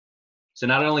So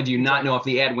not only do you not know if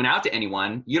the ad went out to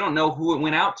anyone, you don't know who it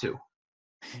went out to.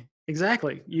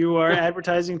 Exactly. You are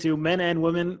advertising to men and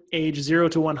women age 0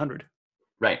 to 100.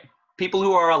 Right. People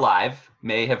who are alive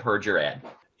may have heard your ad.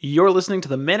 You're listening to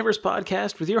the Manaverse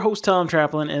Podcast with your host, Tom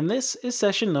Traplin, and this is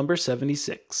session number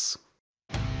 76.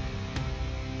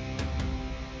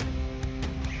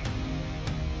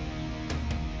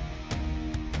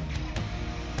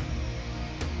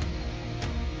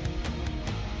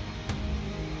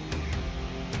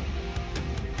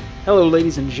 Hello,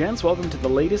 ladies and gents. Welcome to the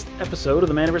latest episode of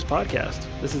the Manaverse Podcast.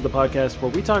 This is the podcast where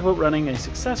we talk about running a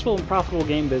successful and profitable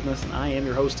game business, and I am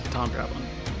your host, Tom Traplin.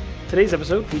 Today's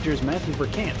episode features Matthew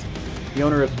Verkant, the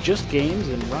owner of Just Games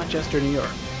in Rochester, New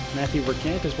York. Matthew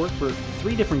Verkant has worked for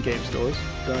 3 different game stores,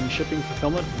 done shipping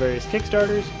fulfillment for various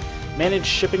Kickstarters, managed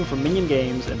shipping for Minion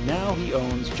Games, and now he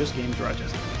owns Just Games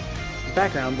Rochester. His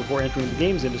background before entering the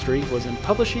games industry was in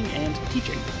publishing and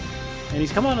teaching. And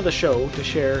he's come onto the show to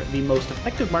share the most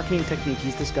effective marketing technique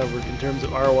he's discovered in terms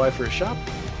of ROI for his shop,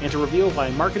 and to reveal why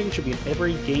marketing should be in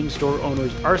every game store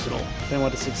owner's arsenal if they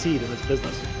want to succeed in this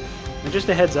business. And just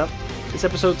a heads up, this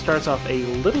episode starts off a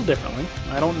little differently.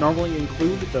 I don't normally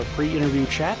include the pre-interview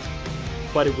chat,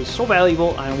 but it was so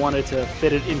valuable I wanted to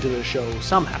fit it into the show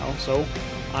somehow, so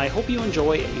I hope you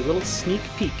enjoy a little sneak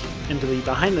peek into the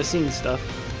behind-the-scenes stuff,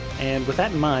 and with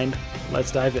that in mind,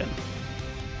 let's dive in.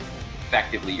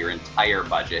 Effectively your entire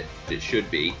budget. It should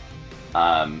be.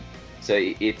 So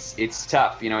it's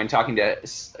tough, in talking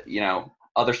to,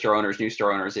 other store owners, new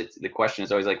store owners, the question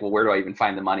is always like, well, where do I even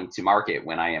find the money to market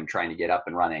when I am trying to get up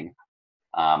and running?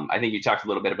 I think you talked a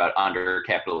little bit about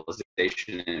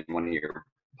undercapitalization in one of your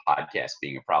podcasts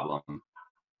being a problem.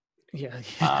 Yeah.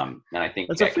 And I think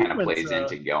that kind of plays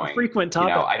into going, frequent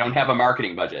topic. I don't have a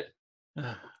marketing budget.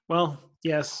 Well,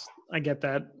 yes, I get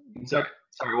that. Sorry,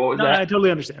 what was that? I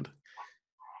totally understand.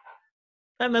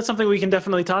 And that's something we can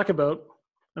definitely talk about.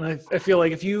 And I feel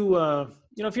like if you,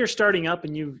 if you're starting up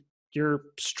and you're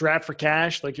strapped for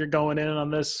cash, like you're going in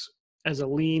on this as a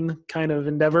lean kind of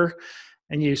endeavor,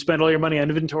 and you spend all your money on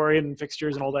inventory and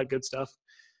fixtures and all that good stuff,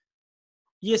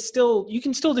 you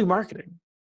can still do marketing.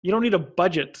 You don't need a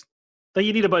budget. But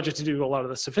you need a budget to do a lot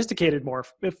of the sophisticated, more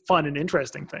fun and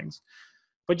interesting things.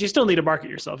 But you still need to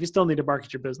market yourself. You still need to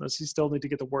market your business. You still need to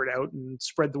get the word out and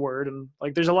spread the word. And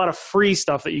there's a lot of free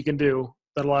stuff that you can do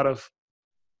that a lot of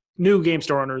new game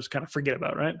store owners kind of forget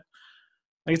about, right?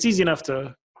 It's easy enough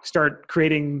to start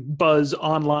creating buzz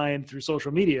online through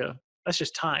social media. That's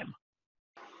just time.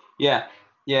 Yeah,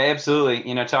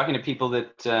 absolutely. Talking to people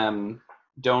that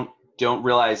don't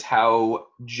realize how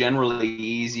generally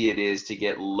easy it is to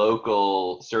get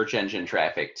local search engine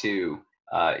traffic too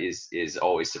is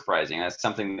always surprising. That's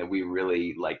something that we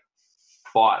really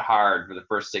fought hard for the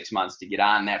first 6 months to get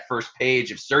on that first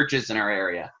page of searches in our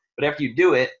area. But after you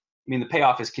do it, the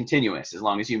payoff is continuous. As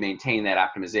long as you maintain that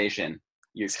optimization,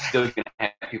 you're still going to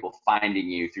have people finding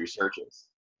you through searches.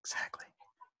 Exactly.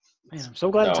 Man, I'm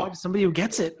so glad to talk to somebody who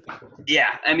gets it.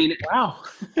 Yeah, wow.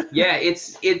 Yeah,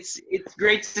 it's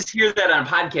great to hear that on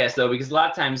podcasts though, because a lot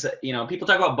of times, people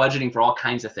talk about budgeting for all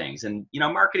kinds of things, and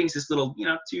marketing's this little,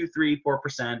 2, 3,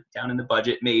 4% down in the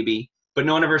budget maybe, but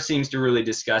no one ever seems to really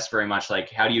discuss very much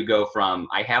how do you go from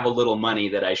I have a little money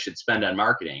that I should spend on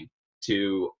marketing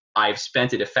to I've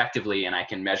spent it effectively and I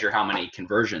can measure how many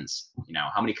conversions,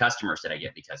 how many customers did I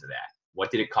get because of that?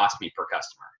 What did it cost me per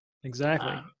customer?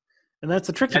 Exactly. And that's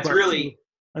the tricky part.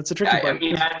 That's the tricky part.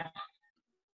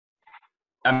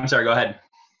 I'm sorry, go ahead.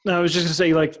 No, I was just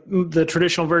going to say, the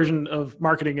traditional version of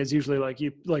marketing is usually like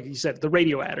you said, the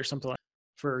radio ad or something like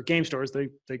that. For game stores, they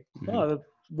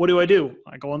what do?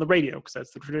 I go on the radio because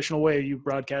that's the traditional way you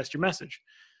broadcast your message.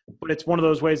 But it's one of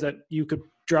those ways that you could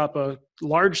drop a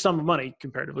large sum of money,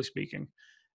 comparatively speaking,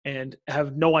 and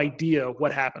have no idea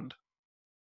what happened,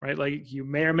 right? You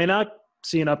may or may not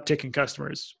see an uptick in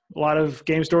customers. A lot of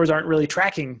game stores aren't really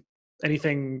tracking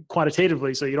anything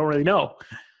quantitatively, so you don't really know.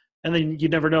 And then you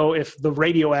never know if the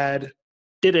radio ad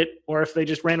did it or if they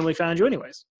just randomly found you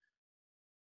anyways.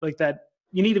 That,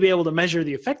 you need to be able to measure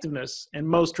the effectiveness, and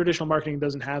most traditional marketing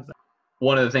doesn't have that.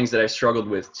 One of the things that I've struggled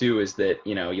with too is that,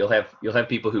 you'll have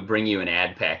people who bring you an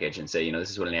ad package and say,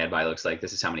 this is what an ad buy looks like.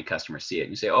 This is how many customers see it.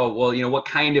 And you say, oh, well, what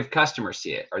kind of customers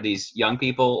see it? Are these young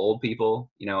people, old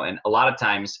people? And a lot of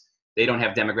times they don't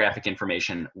have demographic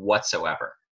information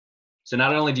whatsoever. So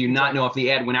not only do you not know if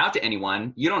the ad went out to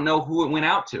anyone, you don't know who it went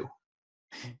out to.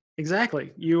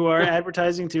 Exactly. You are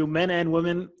advertising to men and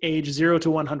women age 0 to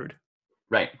 100.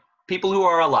 Right. People who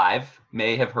are alive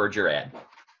may have heard your ad.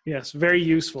 Yes. Very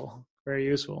useful. Very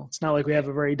useful. It's not like we have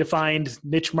a very defined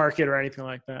niche market or anything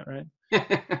like that, right?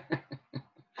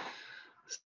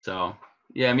 So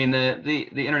Yeah, I mean the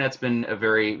internet's been a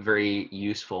very very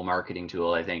useful marketing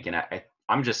tool, I think, and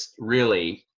I'm just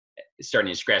really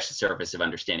starting to scratch the surface of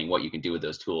understanding what you can do with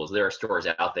those tools. There are stores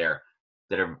out there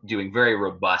that are doing very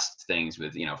robust things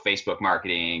with Facebook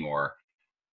marketing or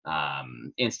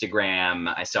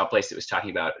Instagram. I saw a place that was talking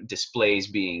about displays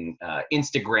being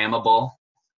Instagrammable.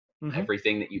 Mm-hmm.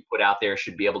 Everything that you put out there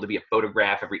should be able to be a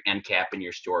photograph. Every end cap in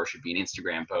your store should be an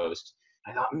Instagram post.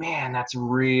 I thought, man, that's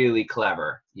really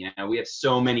clever. We have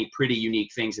so many pretty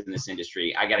unique things in this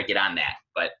industry. I got to get on that.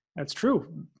 But That's true.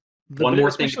 one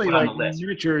more thing to Especially put on the like list.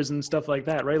 miniatures and stuff like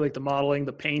that, right? Like the modeling,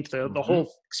 the paint, the Mm-hmm.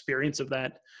 whole experience of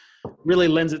that really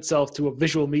lends itself to a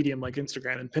visual medium like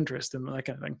Instagram and Pinterest and that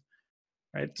kind of thing,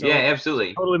 right? Yeah, So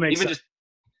absolutely. totally makes Even sense.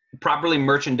 just properly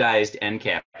merchandised end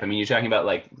cap. I mean, you're talking about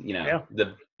like Yeah,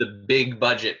 the big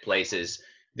budget places.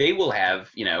 They will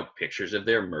have pictures of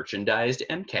their merchandised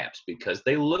end caps because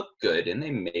they look good and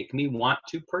they make me want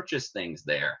to purchase things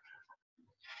there.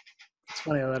 it's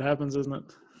funny how that happens, isn't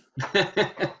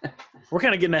it? We're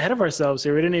kind of getting ahead of ourselves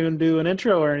here. We didn't even do an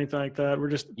intro or anything like that. We're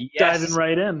just diving Yes.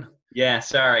 right in. Yeah.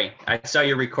 Sorry, I saw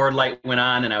your record light went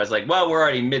on, and I was like, "Well, we're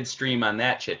already midstream on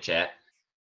that chit chat."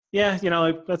 Yeah,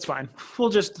 like, that's fine.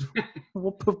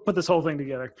 We'll put this whole thing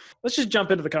together. Let's just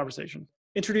jump into the conversation.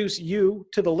 Introduce you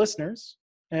to the listeners,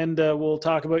 and we'll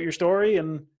talk about your story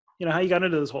and how you got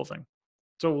into this whole thing.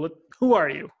 So, who are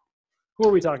you? Who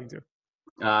are we talking to?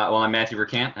 Well, I'm Matthew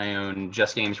Verkant. I own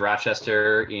Just Games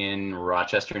Rochester in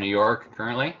Rochester, New York,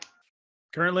 currently.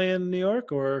 Currently in New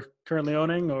York, or currently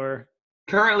owning, or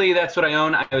Currently, that's what I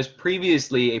own. I was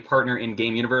previously a partner in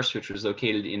Game Universe, which was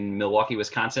located in Milwaukee,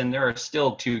 Wisconsin. There are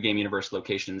still 2 Game Universe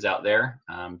locations out there,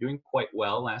 doing quite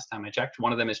well last time I checked.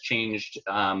 One of them has changed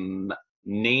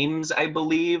names, I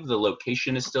believe. The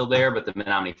location is still there, but the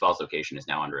Menominee Falls location is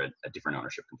now under a different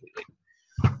ownership completely.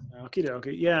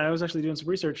 okay. Yeah, I was actually doing some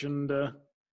research, and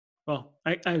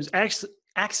I was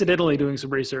accidentally doing some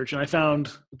research, and I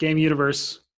found Game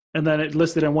Universe, and then it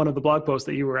listed in one of the blog posts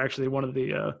that you were actually one of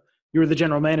the you were the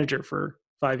general manager for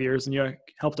 5 years, and you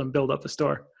helped them build up the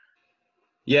store.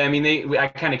 Yeah, I mean, I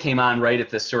kind of came on right at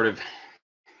this sort of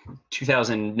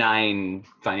 2009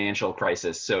 financial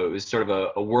crisis. So it was sort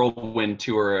of a whirlwind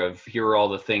tour of here are all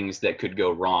the things that could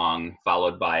go wrong,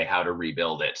 followed by how to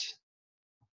rebuild it.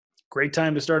 Great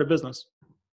time to start a business.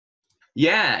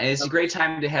 Yeah, it's a great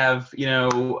time to have,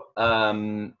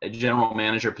 a general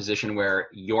manager position where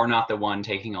you're not the one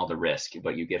taking all the risk,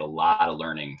 but you get a lot of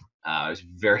learning. I was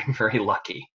very, very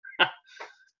lucky.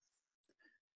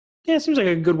 Yeah, it seems like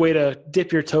a good way to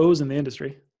dip your toes in the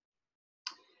industry.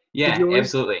 Yeah,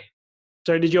 absolutely.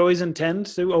 Did you always intend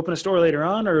to open a store later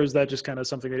on, or is that just kind of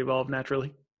something that evolved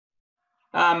naturally?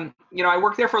 I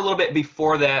worked there for a little bit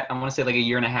before that. I want to say like a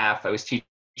year and a half. I was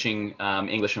teaching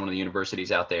English in one of the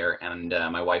universities out there, and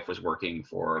my wife was working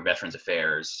for Veterans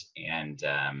Affairs, and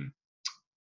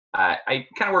I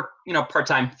kind of worked,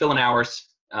 part-time, filling hours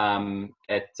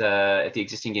at the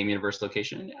existing Game Universe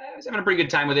location. I was having a pretty good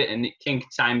time with it, and it came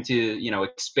time to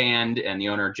expand. And the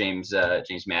owner, James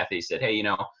Matthew, said, "Hey,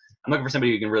 I'm looking for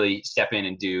somebody who can really step in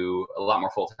and do a lot more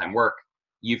full-time work.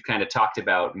 You've kind of talked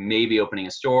about maybe opening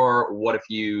a store. What if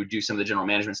you do some of the general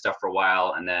management stuff for a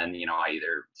while, and then I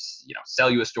either sell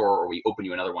you a store, or we open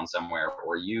you another one somewhere,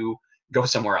 or you go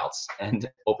somewhere else and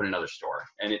open another store."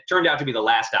 And it turned out to be the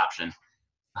last option.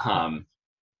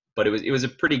 But it was a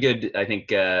pretty good, I think,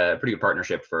 pretty good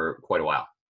partnership for quite a while.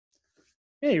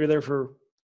 Yeah, you were there for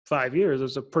 5 years. It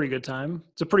was a pretty good time.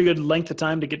 It's a pretty good length of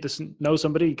time to get to know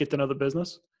somebody, get to know the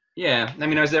business. Yeah, I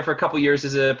mean, I was there for a couple of years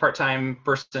as a part-time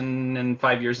person and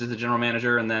 5 years as a general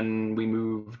manager, and then we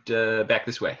moved back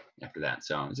this way after that.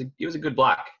 So it was a good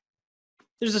block.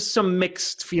 There's just some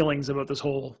mixed feelings about this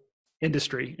whole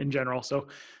industry in general. So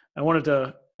I wanted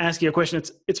to ask you a question.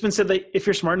 It's been said that if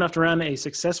you're smart enough to run a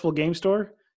successful game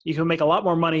store, you can make a lot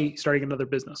more money starting another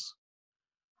business.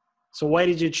 So why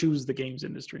did you choose the games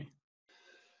industry?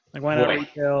 Like, why not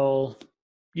retail,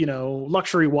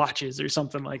 luxury watches or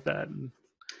something like that?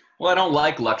 Well, I don't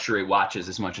like luxury watches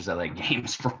as much as I like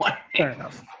games, for one thing. Fair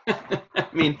enough. I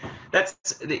mean,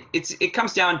 it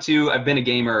comes down to I've been a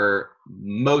gamer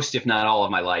most, if not all,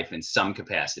 of my life in some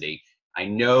capacity. I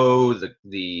know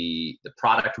the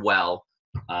product well.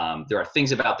 There are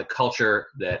things about the culture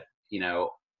that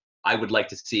I would like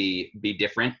to see be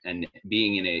different, and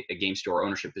being in a game store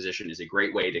ownership position is a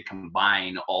great way to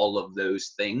combine all of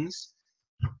those things.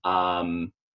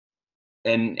 And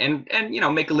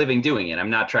make a living doing it.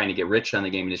 I'm not trying to get rich on the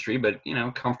game industry, but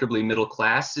comfortably middle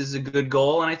class is a good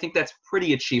goal, and I think that's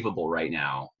pretty achievable right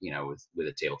now. With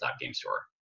a tabletop game store.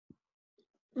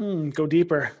 Go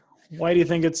deeper. Why do you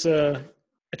think it's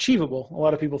achievable? A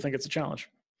lot of people think it's a challenge.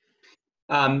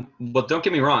 Well, don't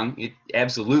get me wrong. It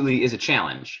absolutely is a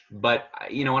challenge. But,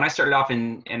 when I started off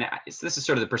this is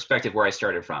sort of the perspective where I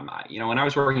started from. When I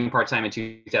was working part-time in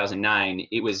 2009,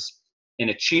 it was an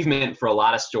achievement for a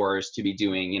lot of stores to be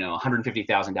doing,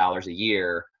 $150,000 a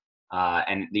year.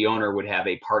 And the owner would have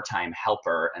a part-time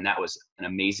helper, and that was an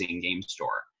amazing game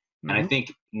store. And I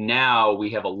think now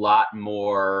we have a lot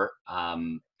more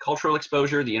cultural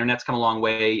exposure. The internet's come a long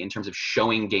way in terms of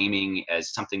showing gaming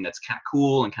as something that's kind of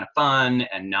cool and kind of fun,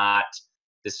 and not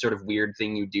this sort of weird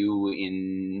thing you do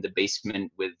in the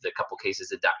basement with a couple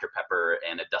cases of Dr. Pepper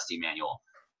and a dusty manual.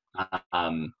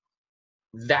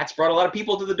 That's brought a lot of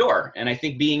people to the door. And I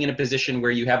think being in a position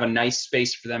where you have a nice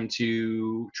space for them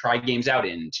to try games out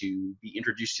in, to be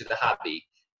introduced to the hobby,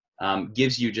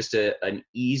 gives you just an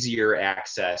easier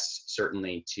access,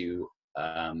 certainly, to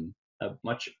a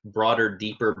much broader,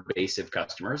 deeper base of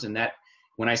customers. And that,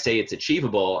 when I say it's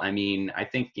achievable, I mean, I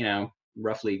think,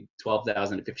 roughly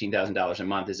 $12,000 to $15,000 a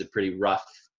month is a pretty rough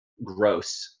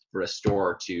gross for a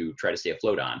store to try to stay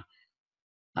afloat on.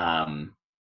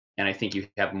 And I think you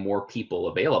have more people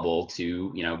available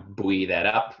to, buoy that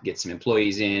up, get some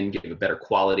employees in, give a better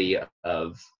quality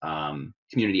of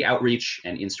community outreach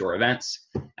and in-store events.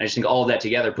 I just think all of that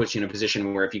together puts you in a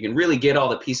position where if you can really get all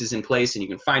the pieces in place and you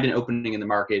can find an opening in the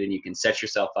market and you can set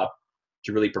yourself up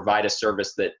to really provide a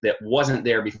service that wasn't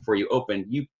there before you opened,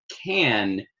 you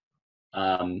can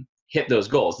hit those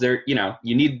goals. There,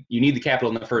 you need the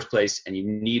capital in the first place, and you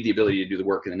need the ability to do the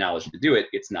work and the knowledge to do it.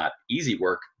 It's not easy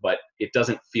work, but it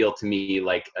doesn't feel to me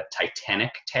like a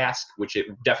titanic task, which it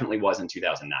definitely was in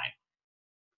 2009.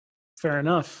 Fair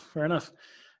enough.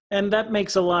 And that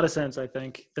makes a lot of sense. I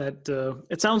think that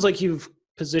it sounds like you've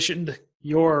positioned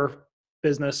your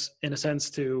business in a sense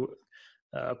to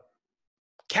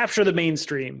capture the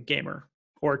mainstream gamer,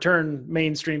 or turn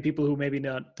mainstream people who maybe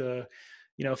not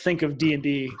think of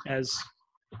D&D as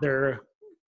the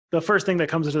first thing that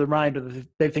comes into their mind when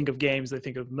they think of games. They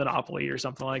think of Monopoly or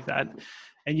something like that.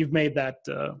 And you've made that,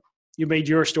 you made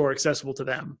your store accessible to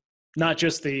them, not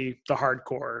just the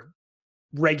hardcore,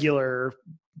 regular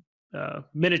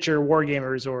miniature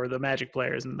wargamers or the Magic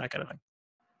players and that kind of thing.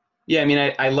 Yeah, I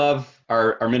mean, I love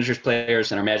our miniatures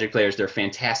players and our Magic players. They're a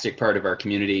fantastic part of our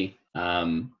community.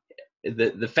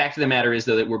 The fact of the matter is,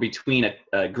 though, that we're between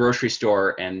a grocery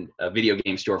store and a video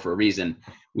game store for a reason.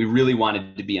 We really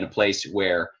wanted to be in a place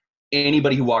where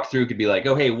anybody who walked through could be like,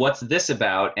 oh, hey, what's this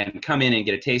about? And come in and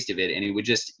get a taste of it. And it would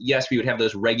just, yes, we would have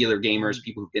those regular gamers,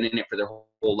 people who've been in it for their whole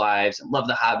lives and love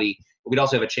the hobby. But we'd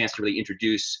also have a chance to really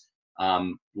introduce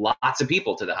lots of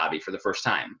people to the hobby for the first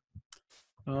time.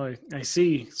 Oh, I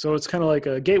see. So it's kind of like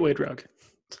a gateway drug.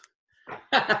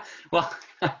 Well,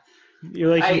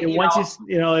 you're like, like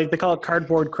they call it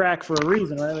cardboard crack for a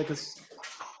reason, right? Like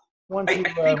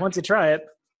once you try it.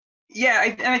 Yeah,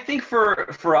 and I think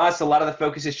for us, a lot of the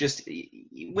focus is just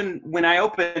when I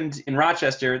opened in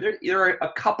Rochester, there are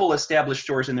a couple established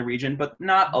stores in the region, but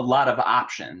not a lot of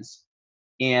options.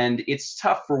 And it's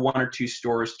tough for one or two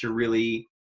stores to really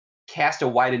cast a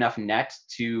wide enough net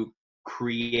to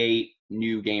create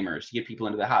new gamers, to get people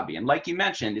into the hobby. And like you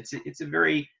mentioned, it's a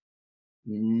very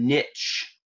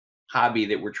niche hobby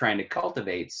that we're trying to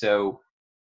cultivate. So,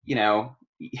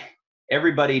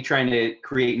 everybody trying to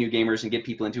create new gamers and get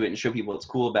people into it and show people what's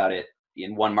cool about it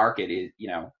in one market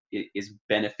is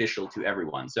beneficial to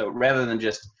everyone. So rather than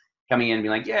just coming in and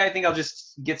being like, yeah, I think I'll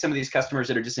just get some of these customers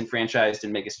that are disenfranchised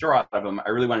and make a store out of them, I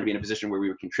really wanted to be in a position where we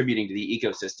were contributing to the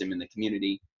ecosystem in the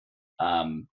community.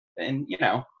 I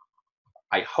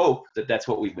hope that that's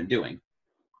what we've been doing.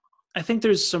 I think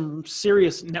there's some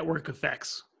serious network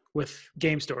effects with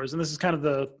game stores. And this is kind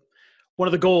of one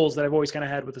of the goals that I've always kind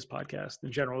of had with this podcast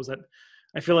in general, is that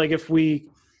I feel like if we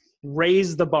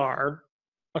raise the bar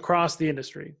across the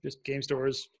industry, just game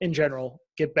stores in general,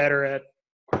 get better at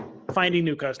finding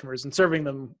new customers and serving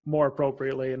them more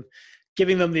appropriately and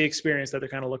giving them the experience that they're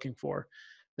kind of looking for,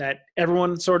 that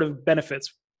everyone sort of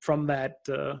benefits from that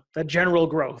general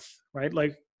growth, right?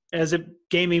 Like as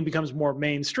gaming becomes more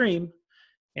mainstream,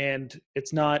 and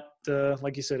it's not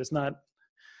like you said, it's not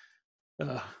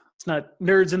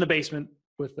nerds in the basement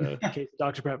with a case of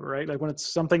Dr. Pepper, right? Like when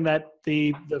it's something that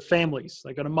the families,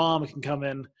 like when a mom can come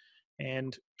in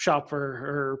and shop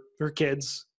for her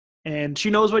kids, and she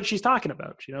knows what she's talking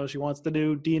about. She knows she wants the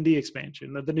new D&D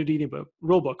expansion, the new D&D book,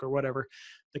 rule book, or whatever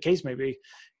the case may be.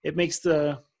 It makes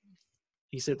the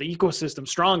ecosystem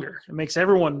stronger. It makes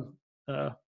everyone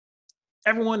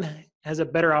has a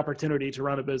better opportunity to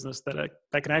run a business that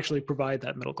can actually provide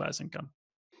that middle class income.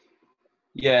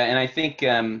 Yeah, and I think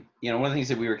one of the things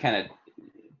that we were kind of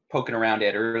poking around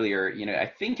at earlier, I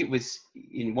think it was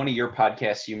in one of your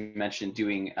podcasts you mentioned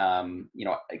doing,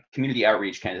 community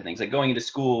outreach kind of things, like going into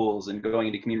schools and going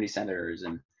into community centers.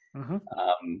 And Mm-hmm.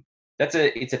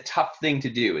 it's a tough thing to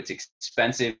do. It's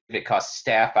expensive. It costs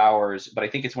staff hours, but I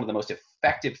think it's one of the most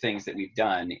effective things that we've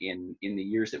done in the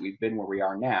years that we've been where we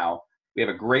are now. We have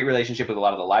a great relationship with a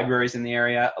lot of the libraries in the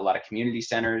area, a lot of community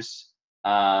centers,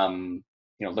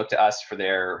 look to us for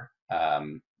their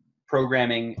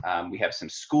programming. We have some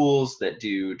schools that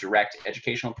do direct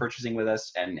educational purchasing with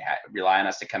us and rely on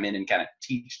us to come in and kind of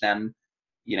teach them,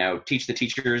 teach the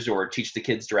teachers or teach the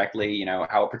kids directly,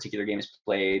 how a particular game is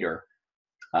played, or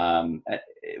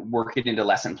work it into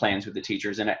lesson plans with the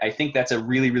teachers. And I think that's a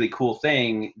really, really cool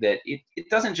thing, that it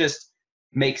doesn't just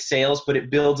make sales, but it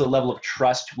builds a level of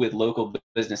trust with local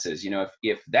businesses.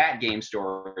 If that game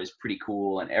store is pretty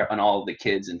cool and all of the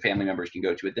kids and family members can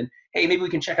go to it, then hey, maybe we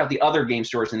can check out the other game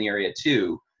stores in the area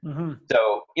too. Mm-hmm.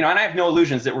 So, and I have no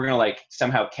illusions that we're going to like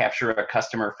somehow capture a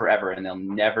customer forever and they'll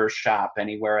never shop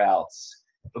anywhere else.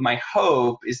 But my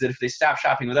hope is that if they stop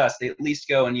shopping with us, they at least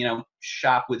go and,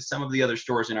 shop with some of the other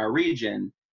stores in our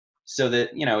region, so that,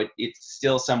 it's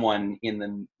still someone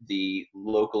in the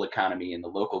local economy, in the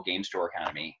local game store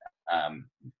economy,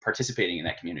 participating in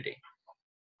that community.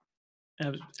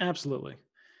 Absolutely.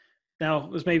 Now,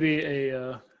 this may be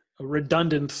a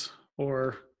redundant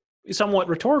or somewhat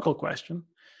rhetorical question,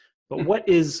 but what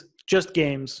is Just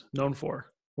Games known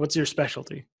for? What's your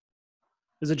specialty?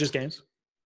 Is it just games?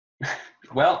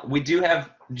 Well, we do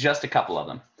have just a couple of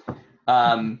them.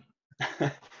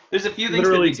 There's a few things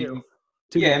Literally that we two.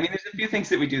 do. Yeah, I mean, there's a few things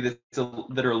that we do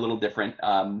that are a little different.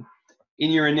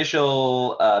 In your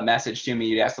initial message to me,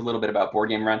 you asked a little bit about board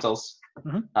game rentals.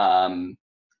 Mm-hmm.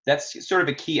 That's sort of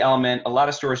a key element. A lot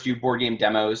of stores do board game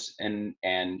demos and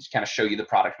kind of show you the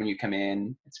product when you come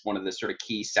in. It's one of the sort of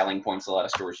key selling points a lot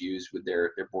of stores use with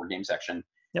their board game section.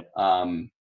 Yep.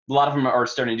 A lot of them are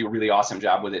starting to do a really awesome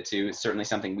job with it too. It's certainly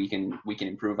something we can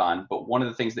improve on. But one of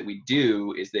the things that we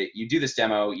do is that you do this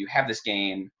demo, you have this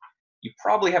game, you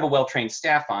probably have a well-trained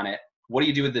staff on it. What do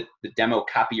you do with the demo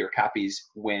copy or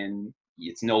copies when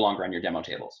it's no longer on your demo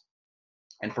tables?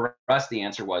 And for us, the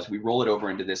answer was we roll it over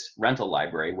into this rental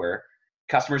library where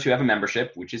customers who have a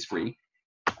membership, which is free,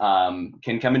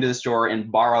 can come into the store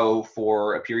and borrow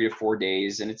for a period of 4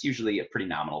 days. And it's usually a pretty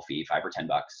nominal fee, $5 or $10.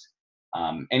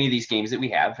 Any of these games that we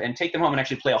have, and take them home and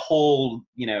actually play a whole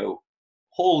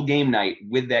game night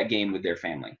with that game with their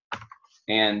family.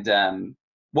 And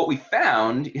what we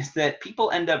found is that people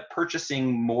end up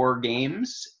purchasing more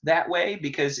games that way,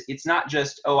 because it's not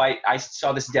just, oh, I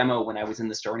saw this demo when I was in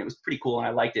the store and it was pretty cool and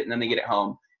I liked it, and then they get it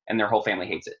home and their whole family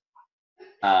hates it.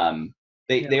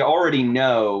 They already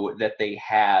know that they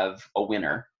have a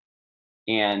winner.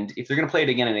 And if they're going to play it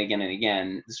again and again and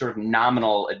again, the sort of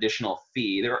nominal additional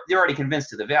fee, they're already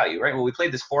convinced of the value, right? Well, we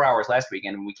played this 4 hours last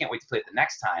weekend and we can't wait to play it the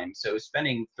next time. So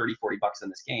spending $30, $40 on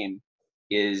this game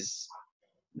is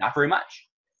not very much.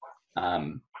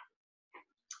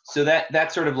 So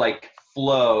that sort of like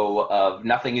flow of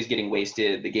nothing is getting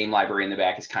wasted, the game library in the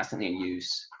back is constantly in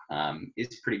use,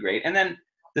 is pretty great. And then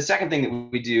the second thing that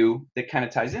we do that kind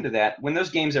of ties into that, when those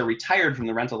games are retired from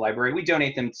the rental library, we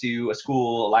donate them to a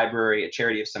school, a library, a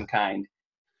charity of some kind.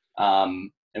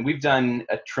 And we've done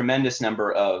a tremendous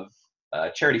number of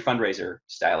charity fundraiser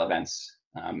style events.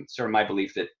 Sort of my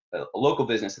belief that a local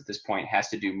business at this point has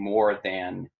to do more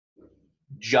than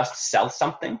just sell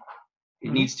something.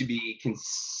 It needs to be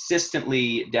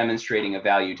consistently demonstrating a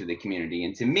value to the community.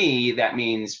 And to me, that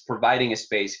means providing a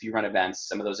space. If you run events,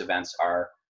 some of those events are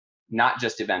not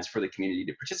just events for the community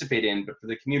to participate in, but for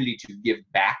the community to give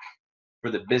back,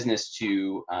 for the business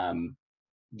to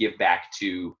give back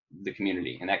to the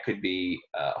community. And that could be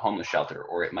a homeless shelter,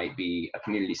 or it might be a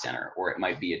community center, or it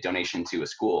might be a donation to a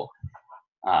school.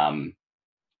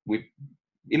 It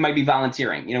might be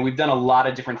volunteering. We've done a lot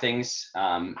of different things,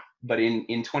 but in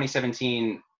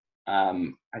 2017,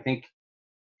 I think,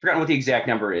 I've forgotten what the exact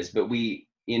number is, but we,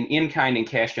 in-kind and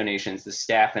cash donations, the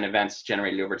staff and events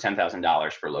generated over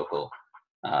 $10,000 for local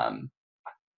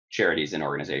charities and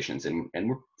organizations. And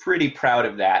we're pretty proud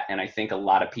of that. And I think a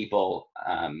lot of people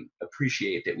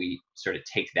appreciate that we sort of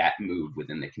take that move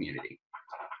within the community.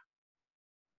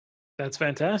 That's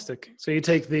fantastic. So you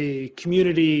take the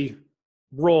community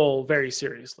role very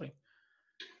seriously.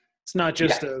 It's not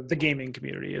just the gaming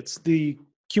community, it's the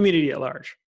community at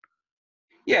large.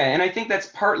 Yeah, and I think that's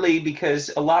partly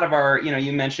because a lot of our,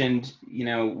 you mentioned,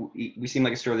 we seem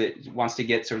like a store that wants to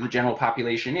get sort of the general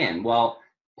population in. Well,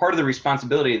 part of the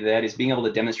responsibility of that is being able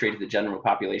to demonstrate to the general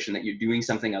population that you're doing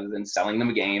something other than selling them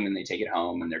a game and they take it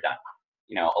home and they're done.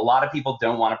 A lot of people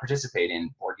don't want to participate in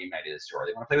board game night at the store.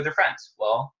 They want to play with their friends.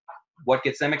 Well, what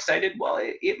gets them excited? Well,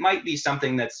 it might be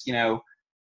something that's,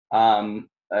 an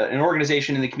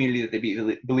organization in the community that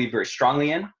they believe very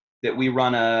strongly in, that we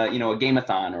run a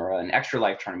game-a-thon or an extra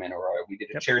life tournament, or we did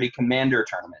a charity commander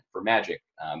tournament for Magic.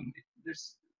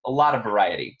 There's a lot of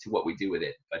variety to what we do with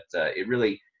it, but it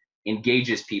really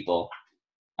engages people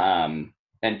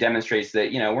and demonstrates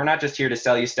that, we're not just here to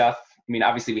sell you stuff. I mean,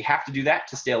 obviously we have to do that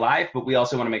to stay alive, but we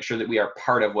also want to make sure that we are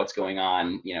part of what's going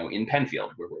on, in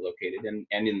Penfield, where we're located,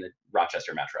 and in the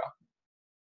Rochester metro.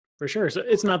 For sure. So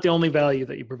it's not the only value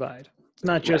that you provide. It's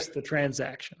not just the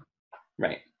transaction.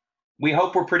 Right. We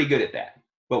hope we're pretty good at that,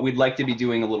 but we'd like to be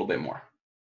doing a little bit more.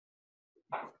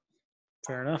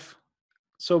 Fair enough.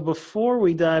 So before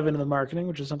we dive into the marketing,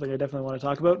 which is something I definitely want to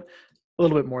talk about a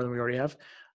little bit more than we already have,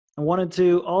 I wanted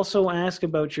to also ask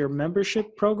about your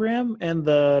membership program and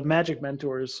the Magic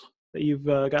Mentors that you've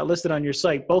got listed on your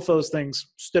site. Both those things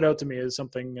stood out to me as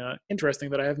something interesting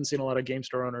that I haven't seen a lot of game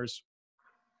store owners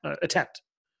attempt.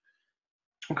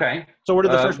 Okay. So where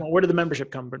did the first one? Where did the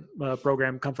membership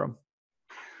program come from?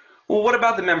 Well, what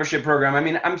about the membership program? I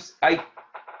mean,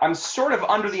 I'm sort of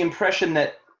under the impression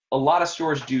that a lot of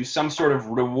stores do some sort of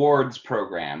rewards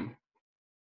program.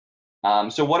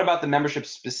 So what about the membership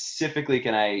specifically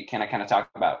can I kind of talk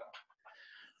about?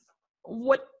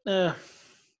 What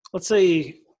let's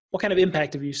say, what kind of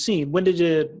impact have you seen? When did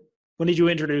you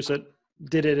introduce it?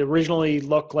 Did it originally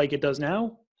look like it does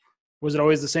now? Was it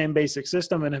always the same basic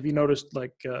system? And have you noticed,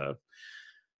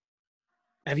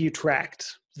 have you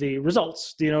tracked the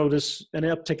results? Do you notice an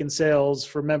uptick in sales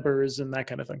for members and that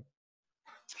kind of thing?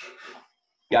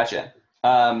 Gotcha.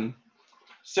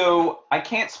 So I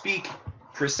can't speak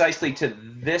precisely to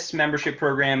this membership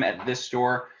program at this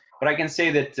store, but I can say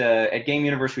that at Game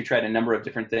Universe we tried a number of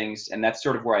different things, and that's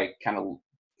sort of where I kind of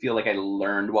feel like I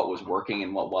learned what was working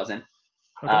and what wasn't.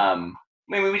 Okay.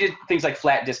 I mean, we did things like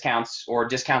flat discounts or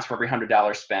discounts for every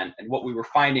 $100 spent, and what we were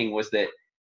finding was that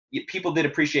people did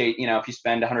appreciate, if you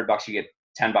spend $100, you get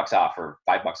 $10 off or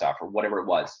 $5 off or whatever it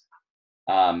was.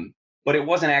 But it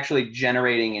wasn't actually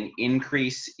generating an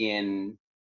increase in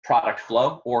product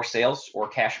flow or sales or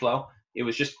cash flow. It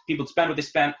was just people spend what they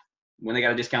spent. When they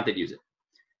got a discount, they'd use it.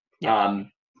 Yeah.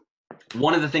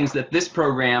 One of the things that this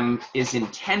program is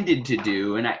intended to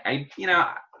do, and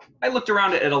I looked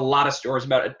around at a lot of stores,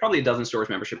 probably a dozen stores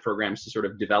membership programs to sort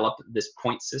of develop this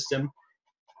point system.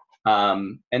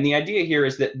 And the idea here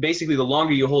is that basically the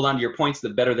longer you hold on to your points, the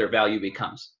better their value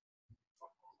becomes.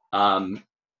 And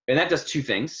that does two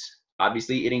things.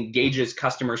 Obviously, it engages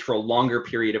customers for a longer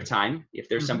period of time. If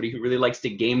there's somebody who really likes to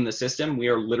game the system, we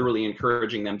are literally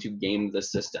encouraging them to game the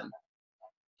system.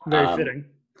 Very fitting.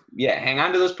 Yeah, hang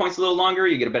on to those points a little longer.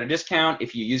 You get a better discount.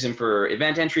 If you use them for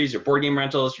event entries or board game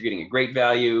rentals, you're getting a great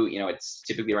value. It's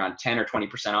typically around 10 or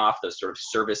 20% off, those sort of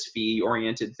service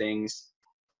fee-oriented things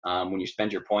when you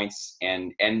spend your points.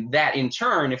 And that, in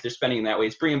turn, if they're spending that way,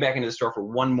 it's bringing them back into the store for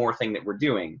one more thing that we're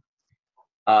doing.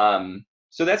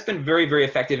 So that's been very, very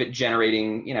effective at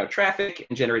generating, traffic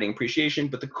and generating appreciation.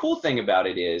 But the cool thing about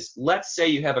it is, let's say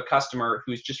you have a customer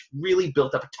who's just really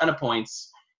built up a ton of points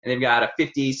and they've got a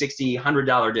 $50, $60,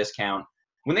 $100 discount.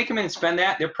 When they come in and spend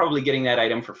that, they're probably getting that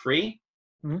item for free.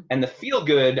 Mm-hmm. And the feel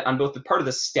good on both the part of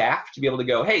the staff to be able to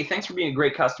go, hey, thanks for being a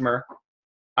great customer.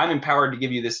 I'm empowered to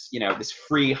give you this, this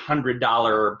free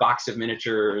 $100 box of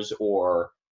miniatures or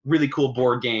really cool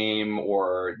board game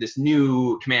or this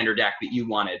new commander deck that you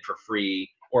wanted for free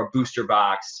or a booster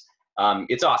box.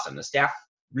 It's awesome. The staff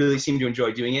really seem to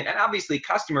enjoy doing it. And obviously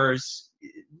customers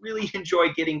really enjoy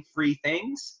getting free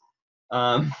things.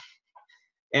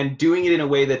 And doing it in a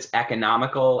way that's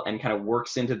economical and kind of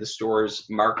works into the store's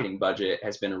marketing budget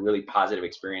has been a really positive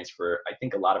experience for, I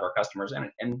think, a lot of our customers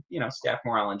and staff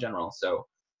morale in general. So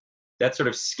that sort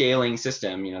of scaling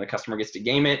system, the customer gets to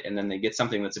game it, and then they get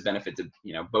something that's a benefit to,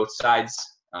 both sides,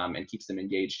 and keeps them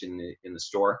engaged in the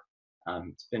store.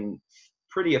 It's been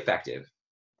pretty effective.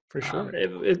 For sure.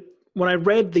 When I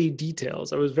read the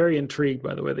details, I was very intrigued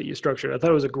by the way that you structured it. I thought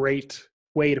it was a great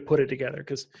way to put it together,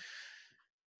 because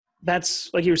that's,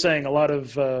 like you were saying, a lot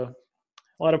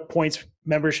of points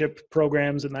membership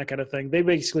programs and that kind of thing. They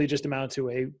basically just amount to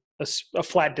a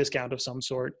flat discount of some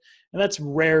sort. And that's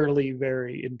rarely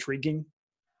very intriguing.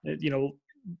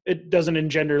 It doesn't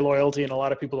engender loyalty, and a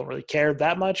lot of people don't really care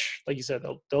that much. Like you said,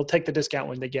 they'll take the discount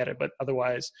when they get it, but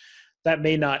otherwise that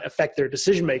may not affect their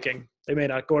decision-making. They may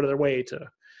not go out of their way to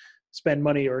spend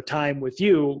money or time with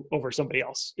you over somebody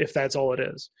else, if that's all it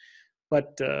is.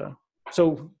 But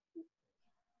so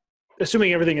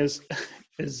assuming everything is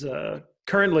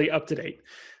currently up to date,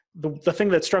 the thing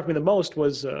that struck me the most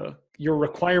was your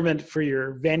requirement for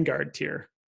your Vanguard tier.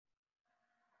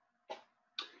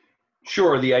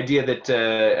 Sure, the idea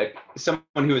that someone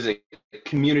who is a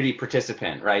community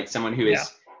participant, right? Someone who Yeah.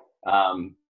 is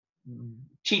um,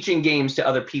 teaching games to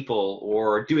other people,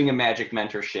 or doing a magic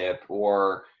mentorship,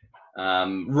 or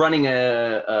running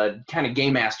a kind of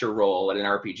game master role at an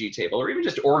RPG table, or even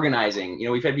just organizing.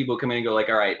 We've had people come in and go like,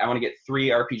 all right, I want to get 3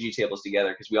 RPG tables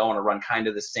together because we all want to run kind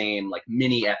of the same like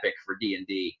mini epic for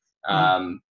D&D.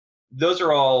 Those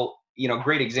are all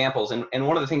great examples, and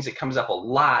one of the things that comes up a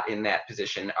lot in that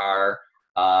position are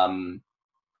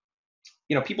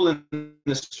people in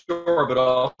the store, but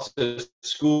also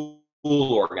school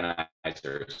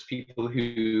organizers, people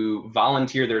who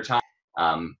volunteer their time.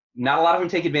 Not a lot of them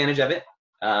take advantage of it,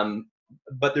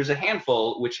 but there's a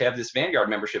handful which have this Vanguard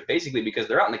membership basically because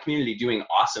they're out in the community doing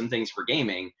awesome things for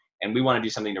gaming, and we want to do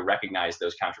something to recognize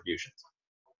those contributions.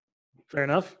 Fair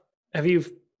enough.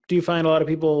 Do you find a lot of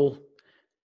people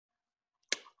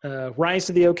rise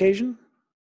to the occasion?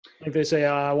 Like they say,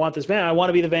 I want this I want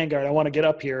to be the Vanguard. I want to get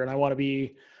up here, and I want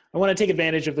to take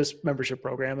advantage of this membership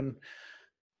program, and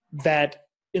that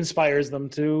inspires them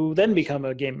to then become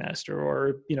a game master,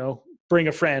 or bring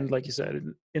a friend, like you said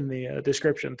in the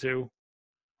description, to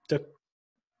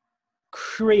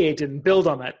create and build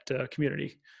on that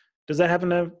community. Does that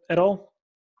happen at all?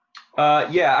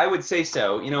 Yeah, I would say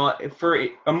so. For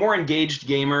a more engaged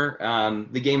gamer,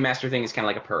 the game master thing is kind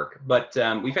of like a perk. But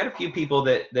we've had a few people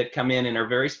that come in and are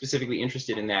very specifically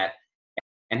interested in that,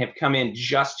 and have come in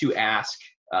just to ask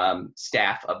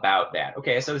staff about that.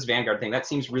 Okay, I saw this Vanguard thing. That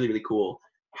seems really, really cool.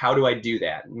 How do I do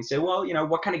that? And we say, well,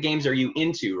 what kind of games are you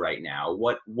into right now?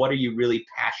 What are you really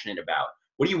passionate about?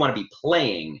 What do you want to be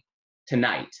playing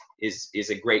tonight? Is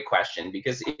a great question,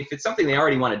 because if it's something they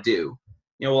already want to do,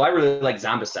 well, I really like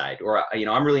Zombicide, or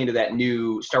I'm really into that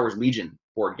new Star Wars Legion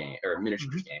board game or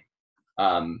miniatures game.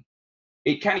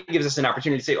 It kind of gives us an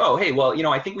opportunity to say, oh, hey, well,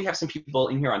 I think we have some people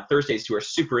in here on Thursdays who are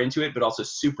super into it, but also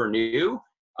super new.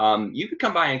 You could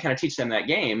come by and kind of teach them that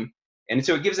game. And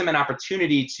so it gives them an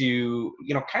opportunity to,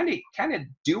 kind of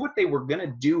do what they were going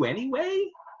to do anyway,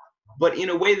 but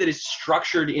in a way that is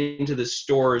structured into the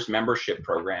store's membership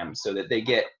program, so that they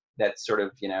get that sort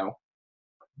of,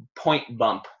 point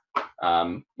bump,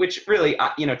 which really,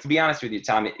 to be honest with you,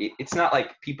 Tom, it's not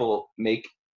like people make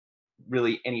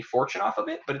really any fortune off of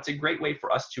it, but it's a great way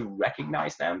for us to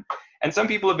recognize them. And some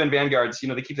people have been Vanguards,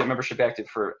 they keep that membership active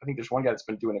for, I think there's one guy that's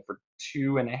been doing it for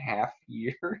 2.5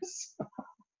 years.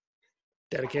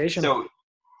 Dedication. So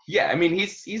yeah, I mean,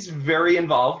 he's very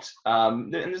involved.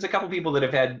 And there's a couple people that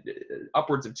have had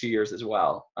upwards of 2 years as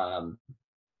well. And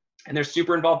they're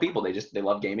super involved people. They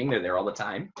love gaming. They're there all the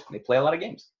time. They play a lot of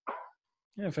games.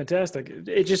 Yeah, fantastic.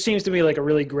 It just seems to me like a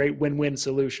really great win-win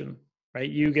solution, right?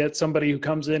 You get somebody who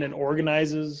comes in and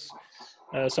organizes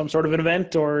some sort of an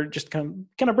event, or just kind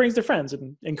of brings their friends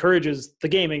and encourages the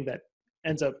gaming that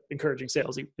ends up encouraging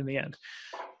sales in the end.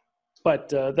 But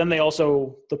then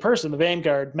the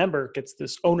Vanguard member, gets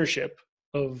this ownership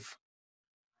of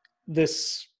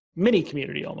this mini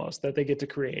community almost that they get to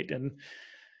create. And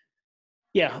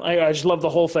yeah, I just love the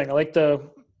whole thing. It's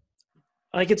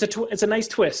a nice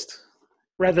twist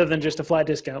rather than just a flat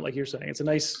discount, like you're saying. It's a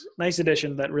nice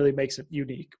addition that really makes it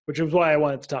unique, which is why I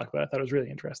wanted to talk about it. I thought it was really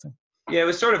interesting. Yeah, it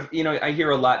was sort of, I hear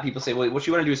a lot people say, well, what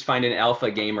you want to do is find an alpha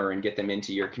gamer and get them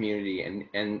into your community.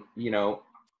 And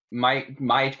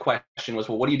my question was,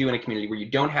 well, what do you do in a community where you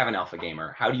don't have an alpha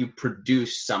gamer? How do you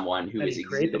produce someone who is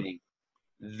exhibiting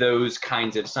those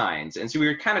kinds of signs? And so we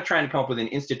were kind of trying to come up with an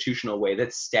institutional way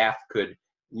that staff could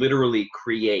literally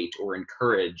create or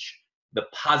encourage the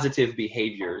positive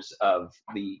behaviors of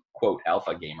the quote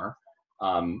alpha gamer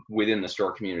within the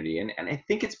store community. And I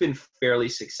think it's been fairly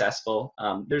successful.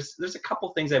 There's a couple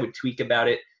things I would tweak about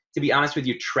it. To be honest with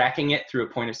you, tracking it through a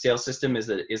point of sale system is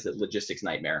a logistics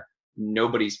nightmare.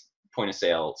 Nobody's point of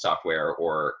sale software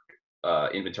or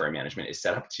inventory management is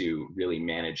set up to really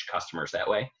manage customers that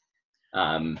way.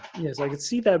 Yes, I could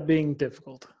see that being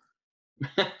difficult.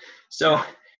 So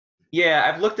yeah,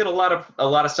 I've looked at a lot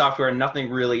of software, and nothing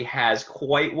really has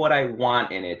quite what I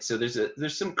want in it. So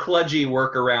there's some kludgy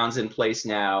workarounds in place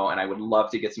now, and I would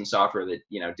love to get some software that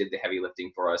did the heavy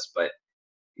lifting for us. But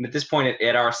at this point,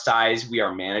 at our size, we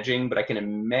are managing. But I can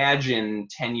imagine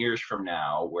 10 years from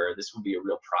now where this will be a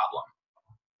real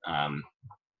problem.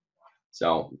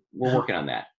 So we're working on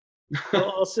that.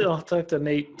 Well, I'll talk to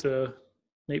Nate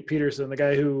Peterson, the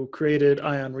guy who created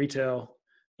Ion Retail.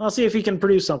 I'll see if he can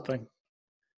produce something.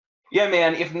 Yeah,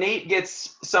 man, if Nate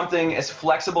gets something as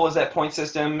flexible as that point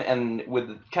system and with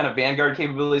kind of Vanguard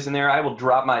capabilities in there, I will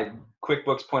drop my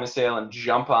QuickBooks point of sale and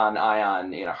jump on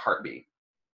Ion in a heartbeat.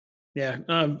 Yeah,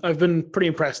 I've been pretty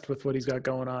impressed with what he's got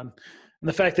going on. And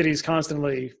the fact that he's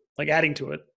constantly adding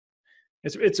to it.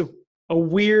 It's a a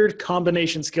weird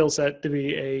combination skill set to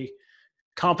be a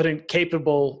competent,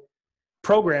 capable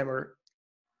programmer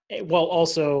while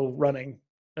also running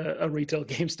a retail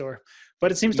game store.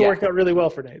 But it seems to work out really well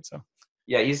for Nate. So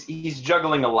yeah, he's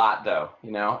juggling a lot though,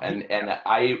 and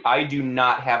I do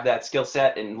not have that skill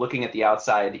set. And looking at the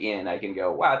outside in, I can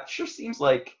go, wow, it sure seems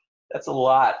like that's a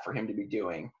lot for him to be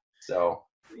doing. So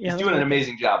he's doing an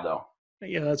amazing job though.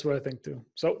 Yeah, that's what I think too.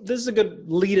 So this is a good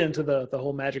lead into the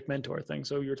whole Magic Mentor thing.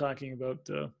 So you're talking about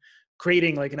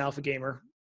creating like an alpha gamer.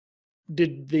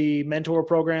 Did the mentor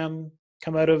program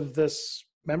come out of this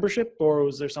membership, or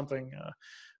was there something?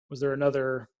 Was there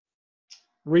another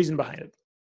reason behind it?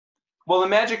 Well, the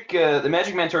Magic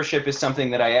mentorship is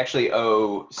something that I actually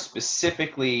owe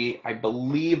specifically. I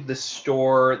believe the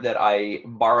store that I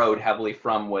borrowed heavily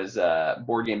from was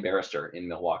Board Game Barrister in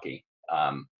Milwaukee.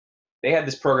 They had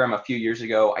this program a few years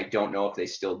ago. I don't know if they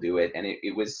still do it, and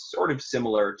it was sort of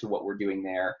similar to what we're doing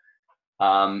there.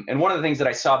 And one of the things that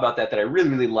I saw about that I really,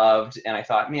 really loved, and I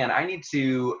thought, man, I need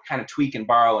to kind of tweak and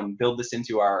borrow and build this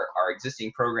into our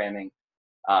existing programming,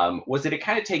 was that it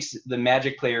kind of takes the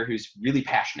Magic player who's really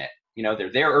passionate.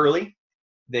 They're there early.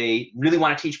 They really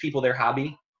want to teach people their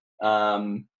hobby.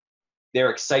 They're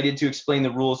excited to explain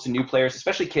the rules to new players,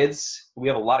 especially kids. We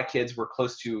have a lot of kids. We're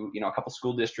close to, a couple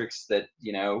school districts that,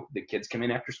 the kids come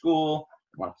in after school,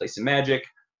 want to play some Magic.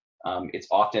 It's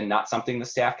often not something the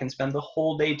staff can spend the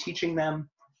whole day teaching them.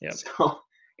 Yep. So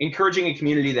encouraging a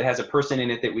community that has a person in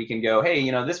it that we can go, hey,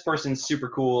 this person's super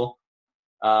cool.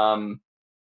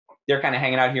 They're kind of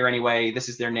hanging out here anyway. This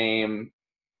is their name.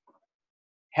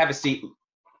 Have a seat.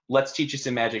 Let's teach you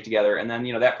some Magic together. And then,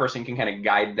 that person can kind of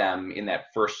guide them in that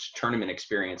first tournament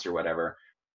experience or whatever.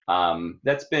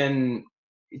 It's been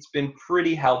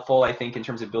pretty helpful, I think, in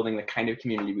terms of building the kind of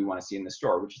community we want to see in the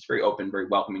store, which is very open, very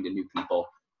welcoming to new people.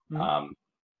 Mm-hmm.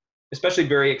 Especially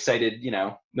very excited,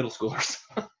 middle schoolers.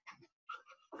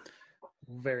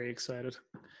 Very excited.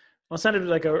 Well, it sounded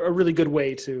like a really good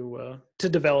way to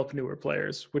develop newer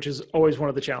players, which is always one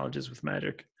of the challenges with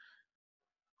Magic.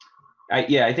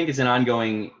 I think it's an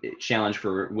ongoing challenge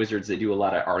for Wizards. They do a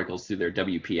lot of articles through their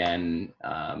WPN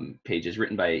pages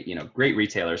written by, great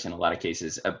retailers in a lot of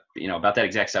cases, about that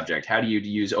exact subject. How do you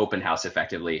use open house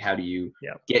effectively? How do you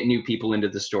get new people into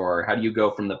the store? How do you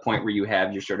go from the point where you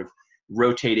have your sort of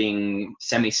rotating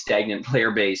semi-stagnant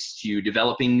player base to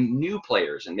developing new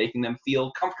players and making them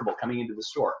feel comfortable coming into the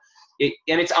store? And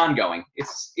it's ongoing.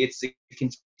 It's a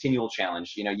continual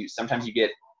challenge. Sometimes you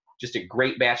get just a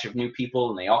great batch of new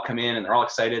people and they all come in and they're all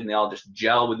excited and they all just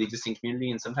gel with the existing community.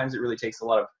 And sometimes it really takes a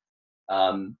lot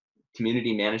of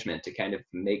community management to kind of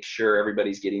make sure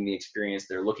everybody's getting the experience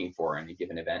they're looking for in a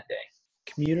given event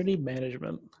day. Community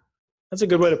management. That's a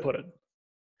good way to put it.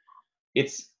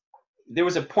 There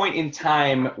was a point in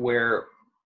time where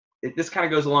this kind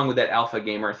of goes along with that alpha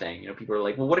gamer thing. People are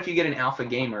like, well, what if you get an alpha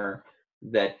gamer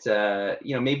that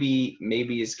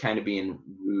maybe is kind of being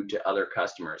rude to other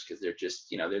customers because they're just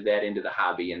they're that into the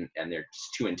hobby and they're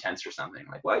just too intense or something.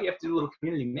 Like, well, you have to do a little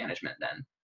community management then,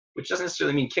 which doesn't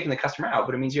necessarily mean kicking the customer out,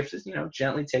 but it means you have to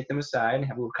gently take them aside and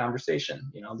have a little conversation.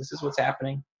 This is what's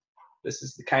happening. This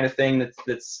is the kind of thing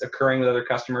that's occurring with other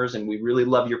customers, and we really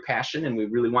love your passion and we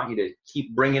really want you to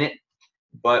keep bringing it,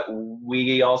 but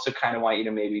we also kind of want you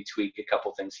to maybe tweak a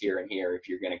couple things here and here if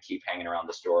you're going to keep hanging around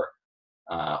the store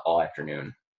all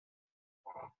afternoon.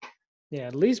 Yeah,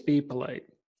 at least be polite.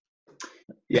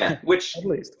 Yeah, which at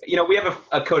least. We have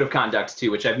a code of conduct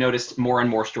too, which I've noticed more and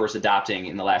more stores adopting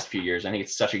in the last few years. I think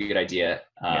it's such a good idea.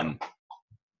 A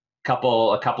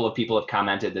couple of people have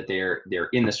commented that they're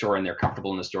in the store and they're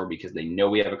comfortable in the store because they know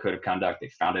we have a code of conduct. They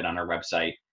found it on our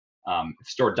website. If the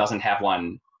store doesn't have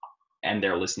one and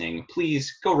they're listening,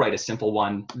 please go write a simple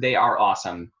one. They are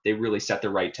awesome. They really set the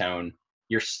right tone.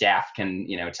 Your staff can,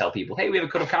 tell people, hey, we have a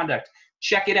code of conduct.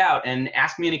 Check it out and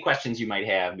ask me any questions you might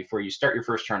have before you start your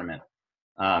first tournament.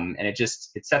 And it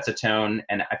sets a tone.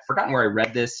 And I've forgotten where I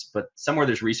read this, but somewhere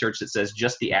there's research that says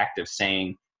just the act of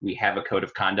saying we have a code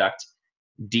of conduct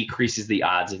decreases the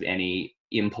odds of any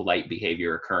impolite